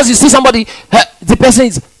immediately because you see somebody, the person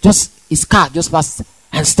is just, his car just passed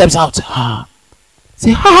and steps out.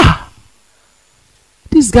 Say,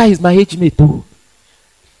 this guy is my age mate too.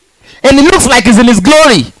 And he looks like he's in his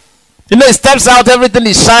glory. You know, he steps out, everything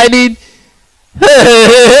is shining.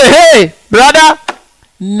 Hey, brother.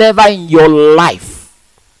 Never in your life.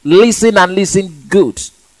 Listen and listen good.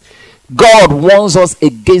 God warns us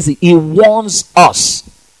against it. He warns us.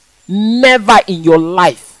 Never in your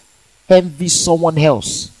life envy someone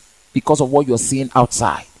else because of what you're seeing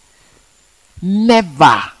outside.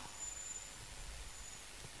 Never.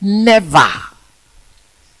 Never.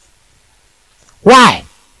 Why?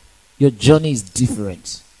 Your journey is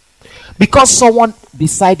different. Because someone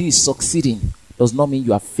beside you is succeeding does not mean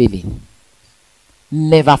you are failing.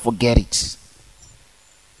 Never forget it.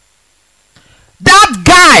 That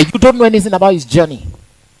guy, you don't know anything about his journey.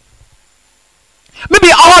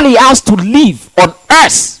 Maybe all he has to live on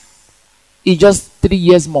earth is just 3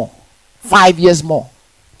 years more, 5 years more.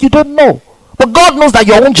 You don't know. But God knows that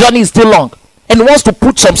your own journey is still long. And he wants to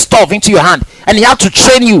put some stuff into your hand. And he has to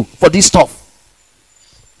train you for this stuff.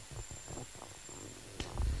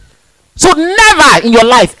 So never in your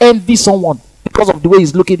life envy someone because of the way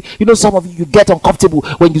he's looking. You know, some of you get uncomfortable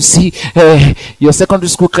when you see your secondary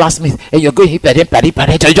school classmate and you're going you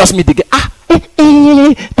just meet the guy.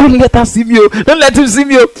 Don't let her see me. Don't let him see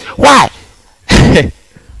me. Why?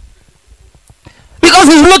 Because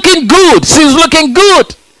he's looking good. She's looking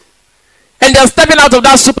good. And they're stepping out of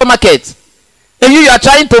that supermarket. And you are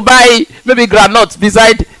trying to buy maybe granuts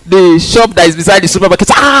beside the shop that is beside the supermarket.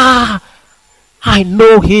 I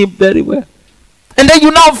know him very well. And then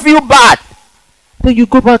you now feel bad. Then you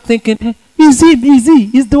go back thinking, he's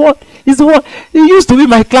the one. He used to be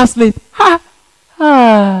my classmate.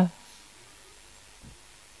 Then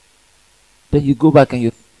you go back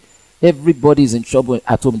and everybody is in trouble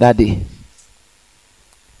at home that day.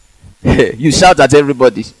 You shout at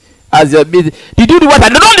everybody. As you're did you do what?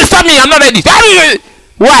 Don't disturb me, I'm not ready.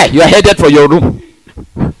 Why? You are headed for your room.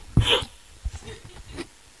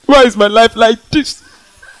 Why is my life like this?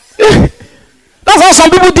 That's how some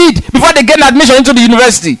people did before they get admission into the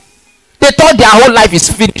university. They thought their whole life is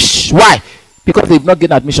finished. Why? Because they've not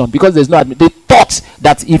gained admission. Because there's no admission. They thought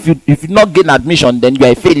that if you not gain admission, then you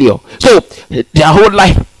are a failure. So their whole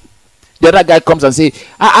life, the other guy comes and say,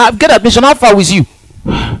 I've get admission. How far with you?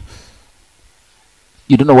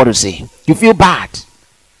 You don't know what to say. You feel bad.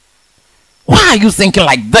 Why are you thinking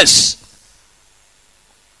like this?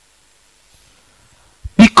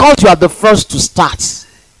 Because you are the first to start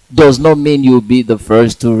does not mean you'll be the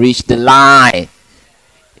first to reach the line.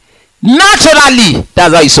 Naturally,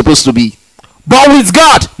 that's how it's supposed to be. But with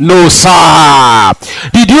God, no sir.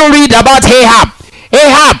 Did you read about Ahab?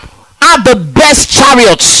 Ahab had the best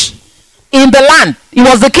chariots in the land. He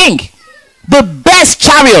was the king. The best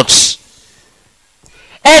chariots.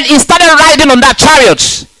 And he started riding on that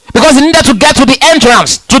chariot because he needed to get to the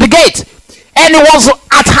entrance, to the gate. And he was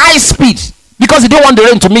at high speed because he didn't want the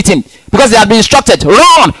rain to meet him. Because they had been instructed,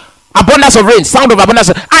 run, abundance of rain, sound of abundance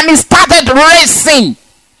of rain. And he started racing.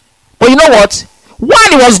 But you know what? While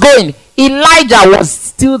he was going, Elijah was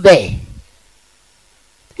still there.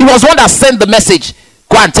 He was one that sent the message,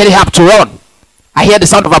 go and tell Ahab to run. I hear the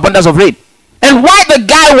sound of abundance of rain. And while the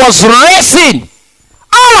guy was racing,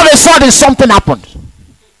 all of a sudden something happened.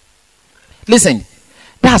 Listen,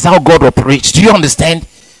 that's how God operates. Do you understand?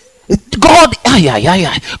 God,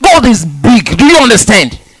 God is big. Do you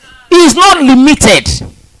understand? He is not limited.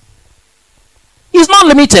 He is not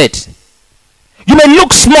limited. You may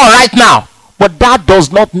look small right now, but that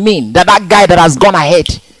does not mean that guy that has gone ahead,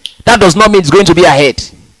 that does not mean it's going to be ahead.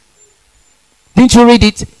 Didn't you read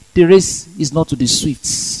it? The race is not to the swift.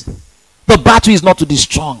 The battle is not to the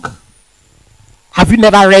strong. Have you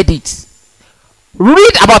never read it?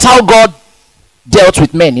 Read about how God dealt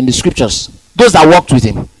with men in the scriptures. Those that walked with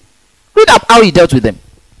him. Read up how he dealt with them.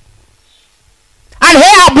 And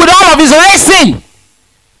Ahab, with all of his racing,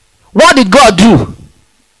 what did God do?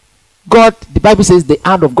 God, the Bible says the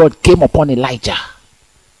hand of God came upon Elijah.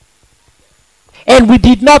 And we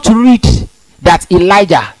did not read that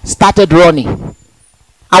Elijah started running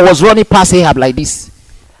and was running past Ahab like this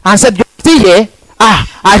and said, you're still here?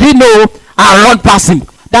 I didn't know. I run past him.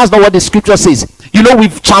 That's not what the scripture says. You know,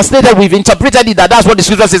 we've translated, we've interpreted it that that's what the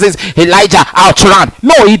scripture says. It says Elijah outran.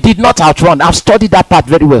 No, he did not outrun. I've studied that part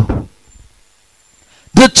very well.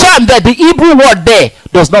 The term there, the Hebrew word there,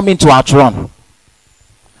 does not mean to outrun.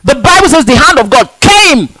 The Bible says the hand of God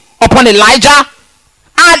came upon Elijah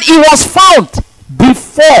and he was found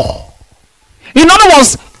before. In other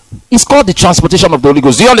words, it's called the transportation of the Holy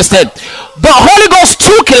Ghost. Do you understand? The Holy Ghost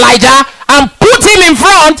took Elijah and put him in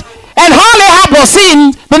front, and all Ahab was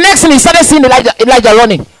seeing, the next thing he started seeing Elijah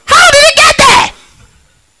running. How did he get there?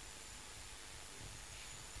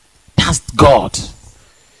 That's God.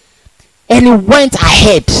 And he went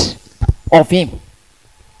ahead of him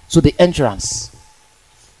to the entrance.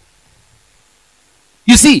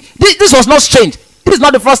 You see, this was not strange. This is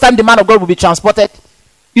not the first time the man of God will be transported.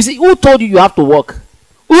 You see, who told you you have to walk?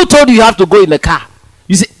 Who told you you have to go in the car?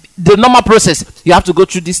 You see, the normal process, you have to go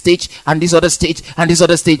through this stage and this other stage and this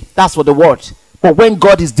other stage. That's for the word. But when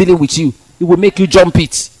God is dealing with you, he will make you jump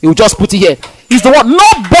it. He will just put it here. He's the one.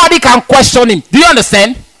 Nobody can question him. Do you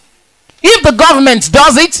understand? If the government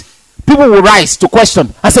does it, people will rise to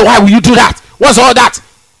question and say, why will you do that? What's all that?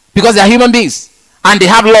 Because they are human beings and they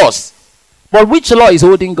have laws. But which law is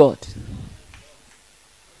holding God?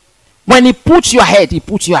 When he puts you ahead, he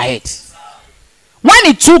puts you ahead. When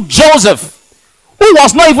he took Joseph, who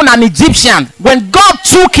was not even an Egyptian, when God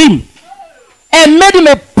took him and made him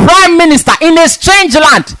a prime minister in a strange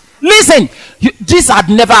land. Listen, this had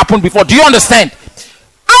never happened before. Do you understand?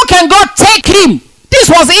 How can God take him? This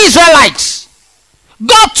was Israelites.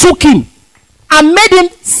 God took him and made him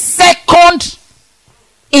second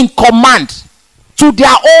in command to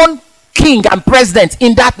their own king and president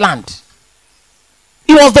in that land.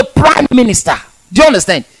 He was the prime minister. Do you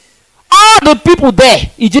understand? All the people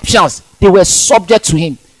there, Egyptians, they were subject to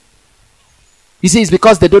him. You see, it's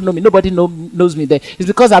because they don't know me. Nobody knows me there. It's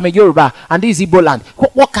because I'm a Yoruba and this is Igbo land.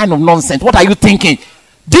 What kind of nonsense? What are you thinking?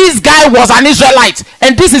 This guy was an Israelite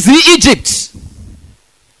and this is Egypt.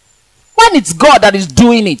 When it's God that is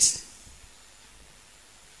doing it,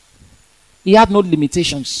 he had no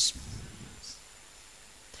limitations.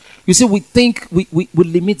 You see, we think we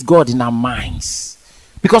limit God in our minds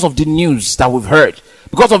because of the news that we've heard,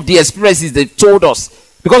 because of the experiences they've told us,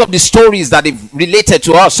 because of the stories that they've related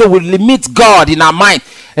to us. So we limit God in our mind.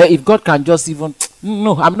 If God can just even,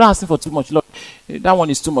 no, I'm not asking for too much, Lord. That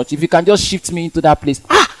one is too much. If you can just shift me into that place.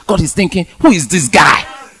 God is thinking, who is this guy?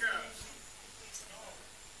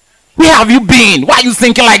 Where have you been? Why are you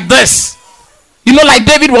thinking like this? You know, like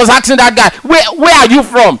David was asking that guy, where are you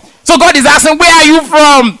from? So God is asking, where are you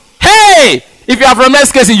from? Hey, if you are from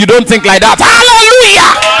SKC, you don't think like that.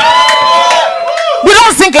 Hallelujah! We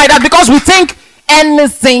don't think like that because we think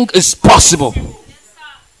anything is possible.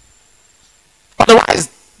 Otherwise,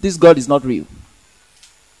 this God is not real.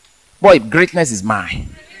 Boy, greatness is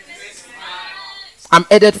mine. I'm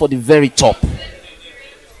headed for the very top.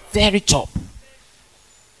 Very top.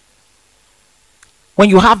 When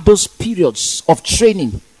you have those periods of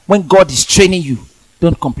training, when God is training you,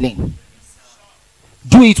 don't complain.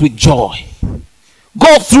 Do it with joy.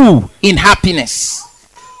 Go through in happiness.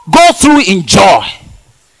 Go through in joy.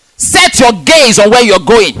 Set your gaze on where you're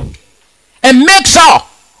going. And make sure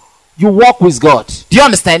you walk with God. Do you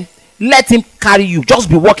understand? Let him carry you. Just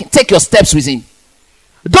be walking. Take your steps with him.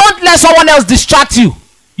 Don't let someone else distract you.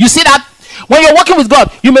 You see that? When you're walking with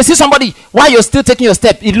God, you may see somebody while you're still taking your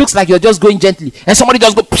step. It looks like you're just going gently. And somebody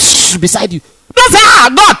just go beside you. Don't say,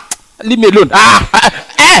 God, leave me alone.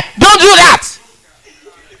 Don't do that.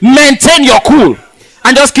 Maintain your cool.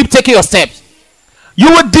 And just keep taking your steps. You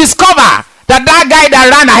will discover that guy that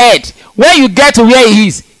ran ahead, when you get to where he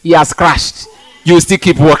is, he has crashed. You will still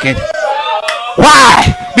keep walking.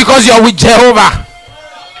 Why? Because you're with Jehovah.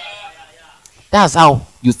 That's how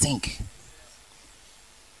you think.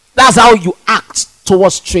 That's how you act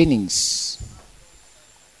towards trainings.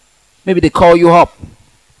 Maybe they call you up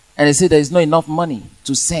and they say there is not enough money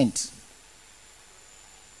to send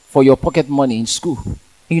for your pocket money in school. And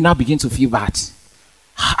you now begin to feel bad.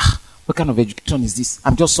 What kind of education is this?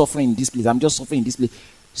 I'm just suffering in this place. I'm just suffering in this place.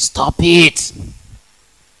 Stop it.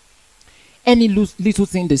 Any little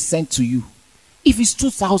thing they send to you, if it's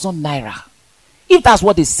 2,000 naira, if that's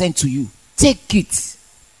what they send to you, take it.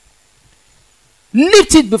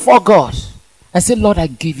 Lift it before God and say, Lord, I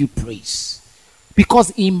give you praise.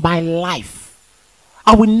 Because in my life,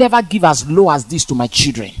 I will never give as low as this to my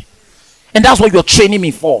children. And that's what you're training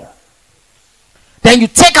me for. Then you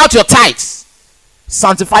take out your tithes.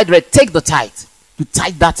 Sanctified red, take the tithe. You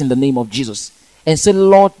tithe that in the name of Jesus. And say,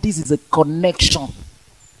 Lord, this is a connection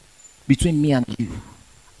between me and you.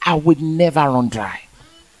 I will never run dry.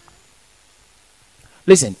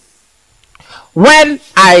 Listen, When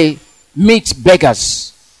I meet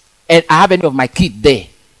beggars and I have any of my kid there,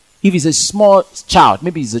 if it's a small child,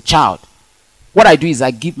 maybe it's a child, what I do is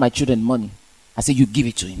I give my children money. I say, you give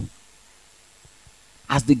it to him.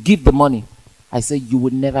 As they give the money, I say, you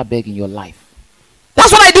will never beg in your life.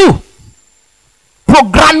 That's what I do.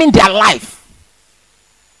 Programming their life.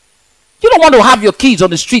 You don't want to have your kids on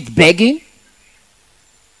the street begging.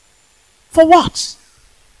 For what?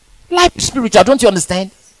 Life is spiritual, don't you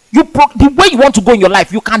understand? The way you want to go in your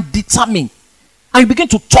life, you can determine. And you begin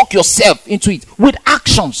to talk yourself into it with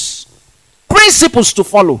actions. Principles to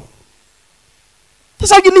follow.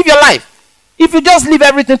 That's how you live your life. If you just leave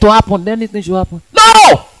everything to happen, then anything should happen.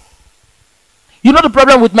 No! You know the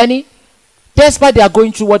problem with many? Despite they are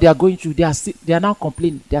going through what they are going through, they are now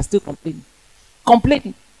complaining. They are still complaining.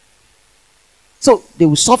 Complaining. So they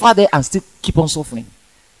will suffer there and still keep on suffering.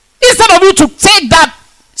 Instead of you to take that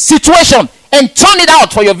situation and turn it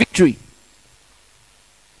out for your victory.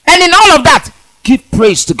 And in all of that, give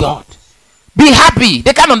praise to God. Be happy.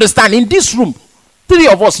 They can't understand. In this room, 3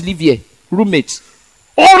 of us live here, roommates.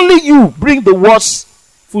 Only you bring the worst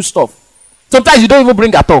food stuff. Sometimes you don't even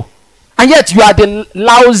bring at all. And yet you are the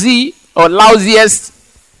lousy or lousiest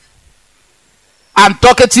and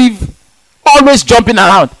talkative, always jumping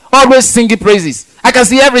around, always singing praises. I can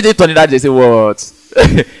see every day turning that they say, what?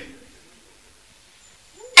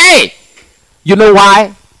 Hey! You know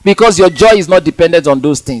why? Because your joy is not dependent on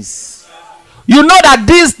those things. You know that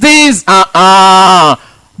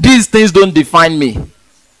these things don't define me.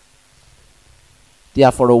 They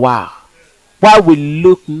are for a while. While we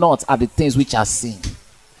look not at the things which are seen,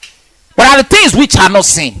 but at the things which are not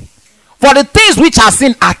seen. For the things which are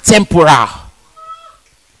seen are temporal,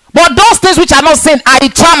 but those things which are not seen are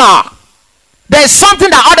eternal. There is something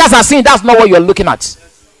that others are seeing. That's not what you're looking at.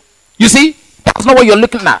 You see? That's not what you're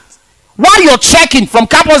looking at. While you're trekking from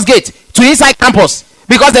campus gate to inside campus,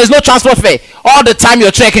 because there's no transport fare, all the time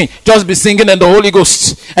you're trekking, just be singing in the Holy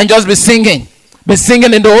Ghost. And just be singing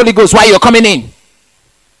in the Holy Ghost while you're coming in.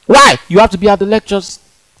 Why? You have to be at the lectures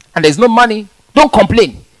and there's no money. Don't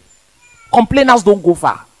complain. Complainers don't go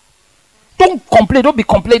far. Don't complain. Don't be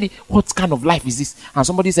complaining. What kind of life is this? And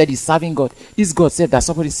somebody said he's serving God. This God said that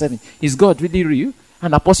somebody's serving. Is God really real?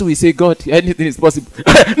 An apostle will say, God, anything is possible.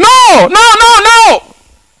 No.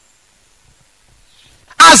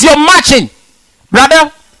 As you're marching,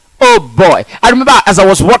 brother, oh boy. I remember as I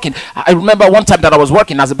was working, I remember one time that I was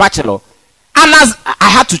working as a bachelor. And as I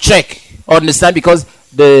had to check, understand, because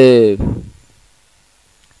the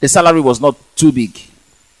salary was not too big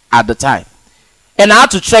at the time. And I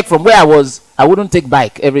had to check from where I was. I wouldn't take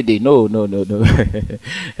bike every day. No.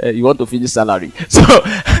 You want to finish salary. So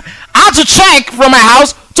I had to check from my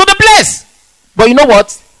house to the place. But you know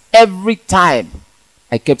what? Every time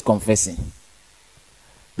I kept confessing,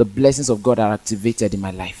 the blessings of God are activated in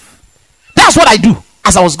my life. That's what I do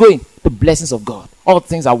as I was going. The blessings of God. All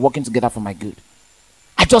things are working together for my good.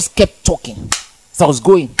 I just kept talking as I was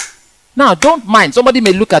going. Now, don't mind. Somebody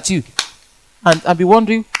may look at you and be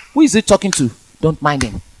wondering, who is he talking to? Don't mind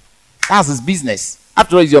him. That's his business.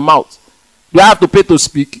 After all, it's your mouth. Do I have to pay to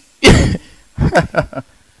speak?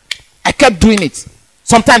 I kept doing it.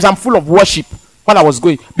 Sometimes I'm full of worship while I was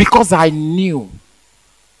going because I knew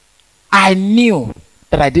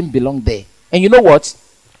that I didn't belong there. And you know what?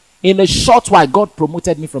 In a short while, God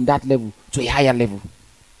promoted me from that level to a higher level.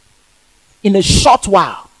 In a short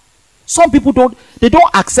while. Some people don't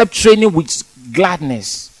accept training with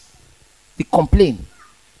gladness. They complain.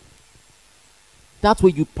 That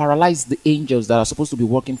way you paralyze the angels that are supposed to be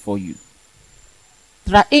working for you.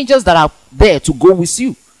 There are angels that are there to go with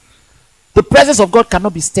you. The presence of God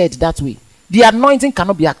cannot be stirred that way. The anointing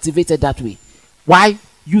cannot be activated that way. Why?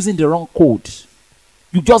 Using the wrong code.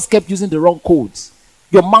 You just kept using the wrong codes.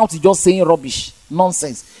 Your mouth is just saying rubbish,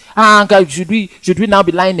 nonsense. Should we now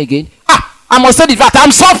be lying again? I must say the fact.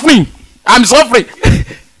 I'm suffering.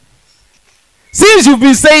 Since you've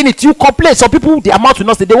been saying it, you complain. Some people, their mouth will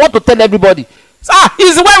not say. They want to tell everybody.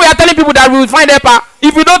 It's why we are telling people that we will find help.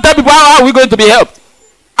 If we don't tell people, how are we going to be helped?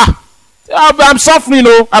 I'm suffering.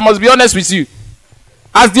 I must be honest with you.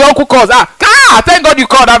 As the uncle calls, thank God you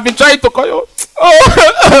called. I've been trying to call you.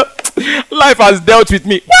 Oh, life has dealt with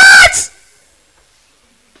me.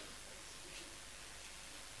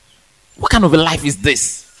 What kind of a life is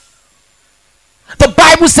this? The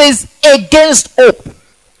Bible says, against hope,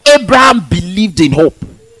 Abraham believed in hope.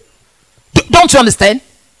 Don't you understand?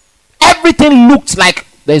 Everything looked like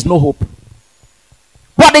there is no hope.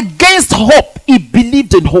 But against hope, he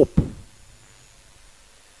believed in hope.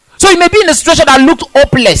 So you may be in a situation that looked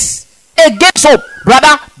hopeless. Against hope,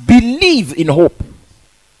 brother, believe in hope.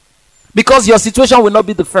 Because your situation will not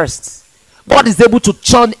be the first. God is able to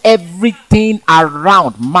turn everything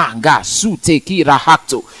around. Manga, sute, kira,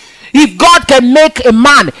 hakto. If God can make a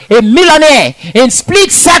man a millionaire in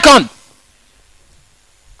split second,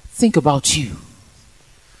 think about you.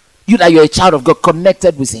 You that you're a child of God,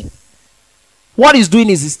 connected with him. What he's doing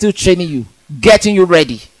is he's still training you, getting you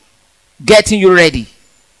ready. Getting you ready.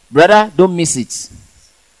 Brother, don't miss it.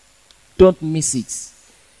 Don't miss it.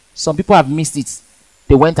 Some people have missed it.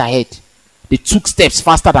 They went ahead. They took steps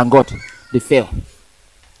faster than God. They fell.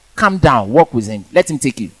 Calm down. Walk with him. Let him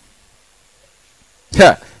take you.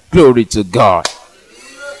 Glory to God.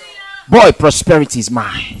 Boy, prosperity is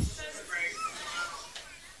mine.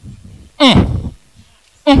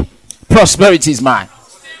 Prosperity is mine.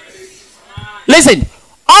 Listen,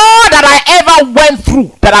 all that I ever went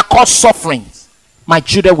through that are called sufferings, my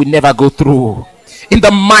children will never go through. In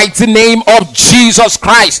the mighty name of Jesus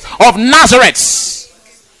Christ of Nazareth.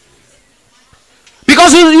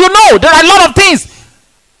 Because you know there are a lot of things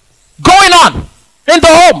going on in the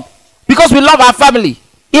home because we love our family.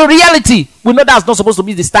 In reality, we know that's not supposed to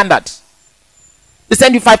be the standard. They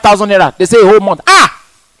send you 5,000 naira. They say a whole month.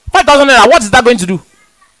 5,000 naira. What is that going to do?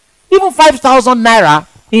 Even 5,000 naira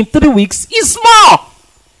in 3 weeks is small.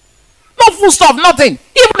 No food stuff, nothing.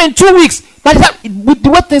 Even in 2 weeks, by the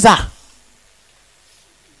way things are.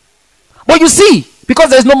 But you see, because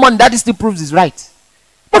there's no money, that still proves it's right.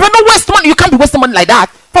 But if you don't waste money, you can't be wasting money like that.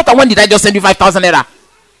 Thought, when did I just send you 5,000 naira?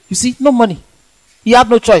 You see, no money. You have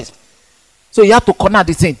no choice. So you have to corner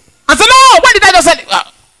the thing. And say, no, when did I just send it?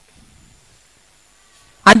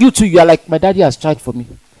 And you too, you are like, my daddy has tried for me.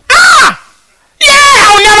 Yeah,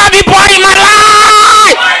 I'll never be poor in my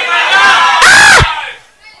life.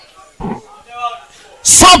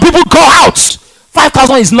 Some people go out.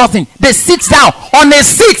 5,000 is nothing. They sit down on a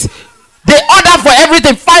seat. They order for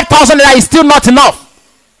everything. 5,000 naira is still not enough.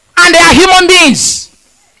 And they are human beings.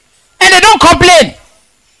 And they don't complain.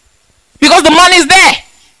 Because the money is there.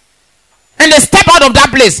 And they step out of that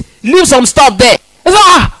place. Leave some stuff there. They say,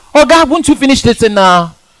 oh God, won't you finish this in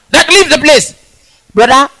that leave the place.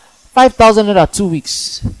 Brother, 5,000 naira 2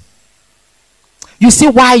 weeks. You see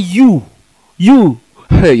why you don't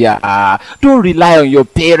rely on your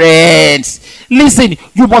parents. Listen,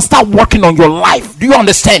 you must start working on your life. Do you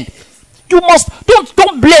understand? You must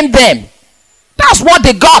don't blame them. That's what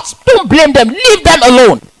they got. Don't blame them. Leave them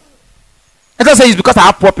alone. I don't say it's because I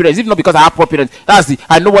have poor parents. If not because I have poor parents,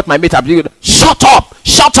 I know what my mates are doing. Shut up.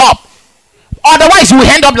 Otherwise you will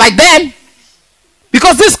end up like them.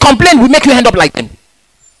 Because this complaint will make you end up like them.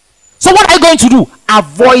 So what are you going to do?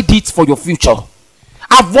 Avoid it for your future.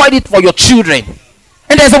 Avoid it for your children.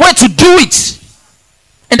 And there's a way to do it.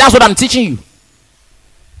 And that's what I'm teaching you.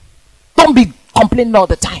 Don't be complaining all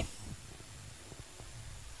the time.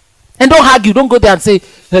 And don't argue. Don't go there and say,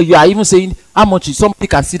 you are even saying how much somebody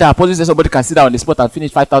can sit down. Somebody can sit down on the spot and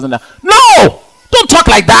finish 5,000. No! Don't talk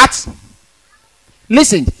like that.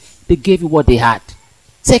 Listen, they gave you what they had.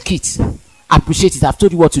 Take it. Appreciate it. I've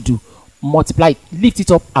told you what to do. Multiply it. Lift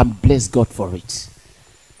it up and bless God for it.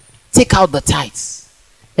 Take out the tithes.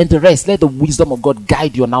 And the rest, let the wisdom of God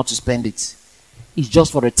guide you on how to spend it. It's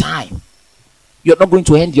just for a time. You're not going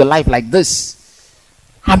to end your life like this.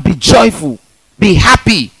 And be joyful. Be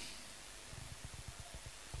happy.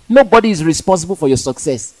 Nobody is responsible for your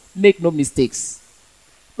success. Make no mistakes.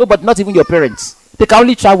 Nobody, not even your parents. They can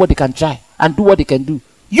only try what they can try and do what they can do.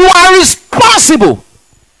 You are responsible.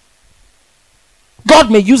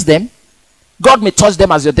 God may use them. God may touch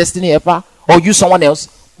them as your destiny helper or use someone else.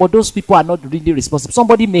 But those people are not really responsible.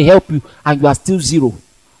 Somebody may help you and you are still zero.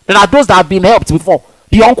 There are those that have been helped before.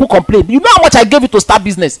 The uncle complained. You know how much I gave you to start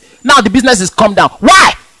business? Now the business has come down.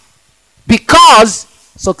 Why? Because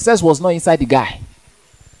success was not inside the guy.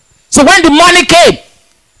 So when the money came,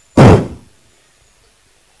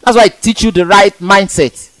 that's why I teach you the right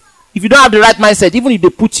mindset. If you don't have the right mindset, even if they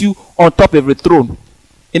put you on top of a throne,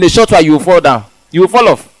 in a short while you will fall down. You will fall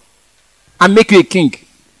off and make you a king.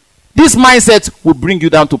 This mindset will bring you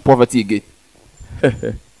down to poverty again. So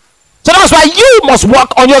that's why you must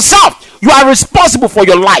work on yourself. You are responsible for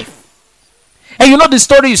your life. And you know the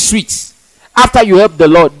story is sweet. After you help the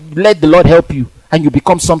Lord, let the Lord help you, and you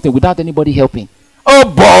become something without anybody helping. Oh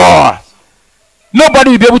boy!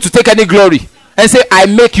 Nobody will be able to take any glory and say, I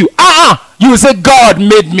make you. You will say, God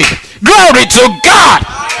made me. Glory to God!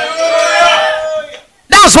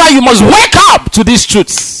 That's why you must wake up to these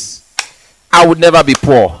truths. I would never be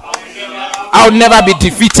poor. I would never be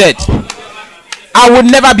defeated. I would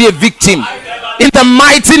never be a victim. In the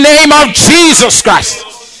mighty name of Jesus Christ.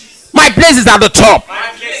 My place is at the top.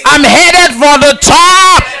 I'm headed for the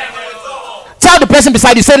top. Tell the person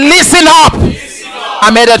beside you, say, listen up.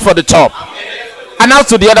 I'm headed for the top. Announce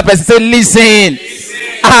to the other person, say, listen,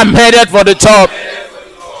 I'm headed for the top.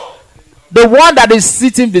 The one that is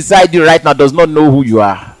sitting beside you right now does not know who you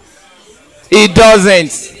are. He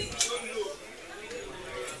doesn't.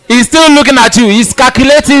 He's still looking at you. He's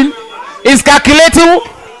calculating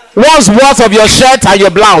what's worth of your shirt and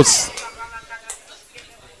your blouse.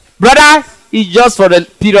 Brother, it's just for the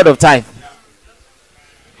period of time.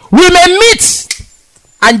 We may meet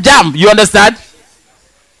and jam, you understand?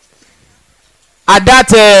 At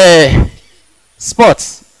that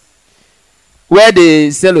spot where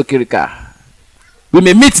they sell okirika. We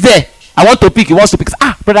may meet there. I want to pick. He wants to pick.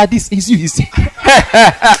 Ah, brother, this is you.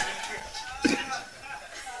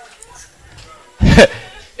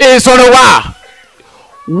 It's for a while.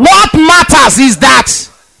 What matters is that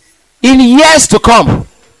in years to come,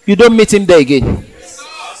 you don't meet him there again.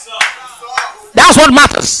 That's what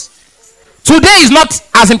matters. Today is not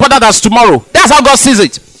as important as tomorrow. That's how God sees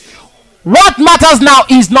it. What matters now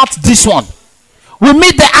is not this one. We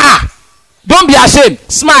meet the don't be ashamed.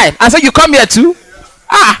 Smile and say, you come here too?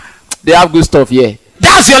 They have good stuff here.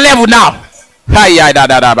 That's your level now. The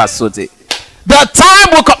time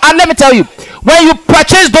will come. And let me tell you, when you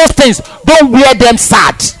purchase those things, don't wear them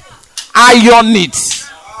sad. Iron it.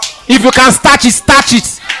 If you can starch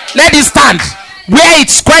it. Let it stand. Wear it,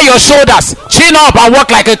 square your shoulders, chin up and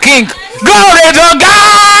walk like a king. Glory to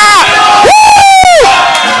God. Woo!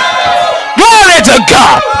 Glory to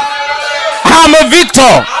God. I'm a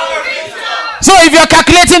victor. So if you're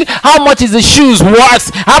calculating how much is the shoes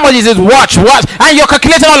worth, how much is his watch worth, and you're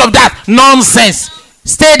calculating all of that nonsense,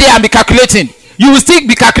 stay there and be calculating. You will still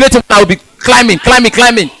be calculating. I will be climbing.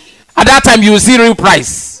 At that time you will see real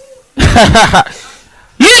price.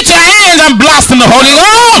 Lift your hands and blast in the Holy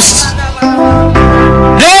Ghost.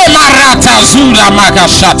 Le marata zula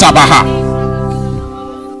magashata baha.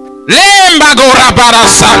 Le mbagora bara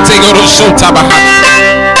sante gorosota baha.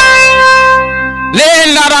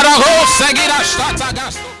 Le nararago segira shtata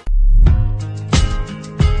gasto.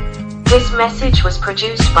 This message was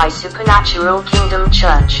produced by Supernatural Kingdom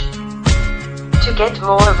Church. To get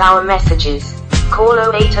more of our messages, call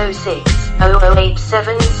 0806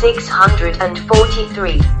 0087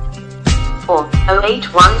 643 or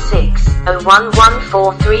 0816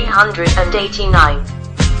 0114 389.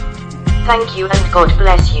 Thank you and God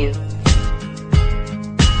bless you.